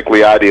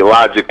philosophically,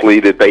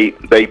 ideologically, that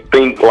they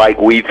think like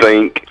we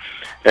think,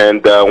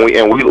 and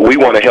we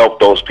want to help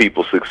those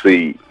people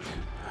succeed.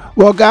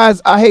 Well,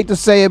 guys, I hate to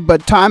say it,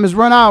 but time has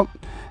run out.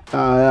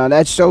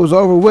 That show's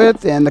over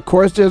with, and of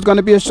course there's going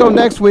to be a show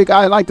next week.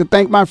 I'd like to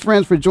thank my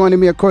friends for joining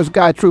me, of course,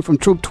 Guy Troop from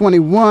Troop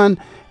 21,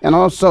 and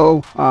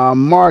also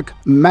Mark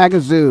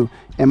Magazoo,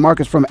 and Mark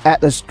is from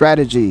Atlas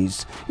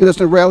Strategies. You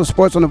listen to Rail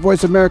Sports on the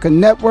Voice America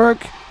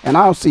Network, and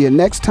I'll see you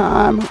next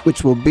time,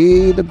 which will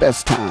be the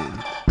best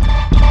time.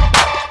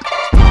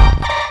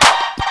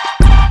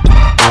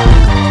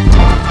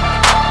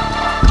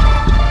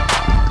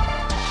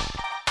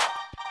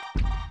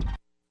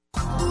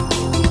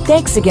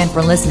 Thanks again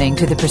for listening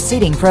to the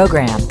preceding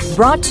program,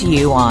 brought to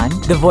you on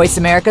the Voice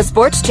America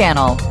Sports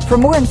Channel. For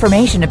more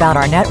information about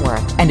our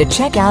network and to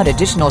check out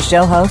additional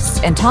show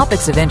hosts and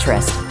topics of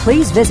interest,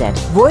 please visit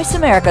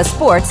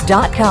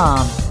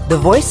voiceamericasports.com. The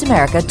Voice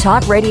America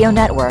Talk Radio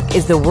Network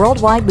is the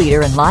worldwide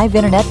leader in live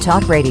Internet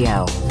talk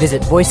radio.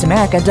 Visit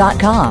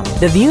voiceamerica.com.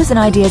 The views and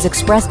ideas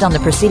expressed on the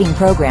preceding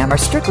program are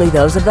strictly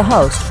those of the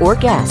host or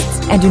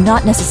guests and do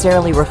not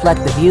necessarily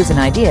reflect the views and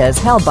ideas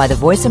held by the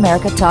Voice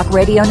America Talk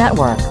Radio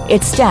Network,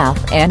 its staff,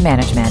 and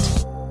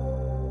management.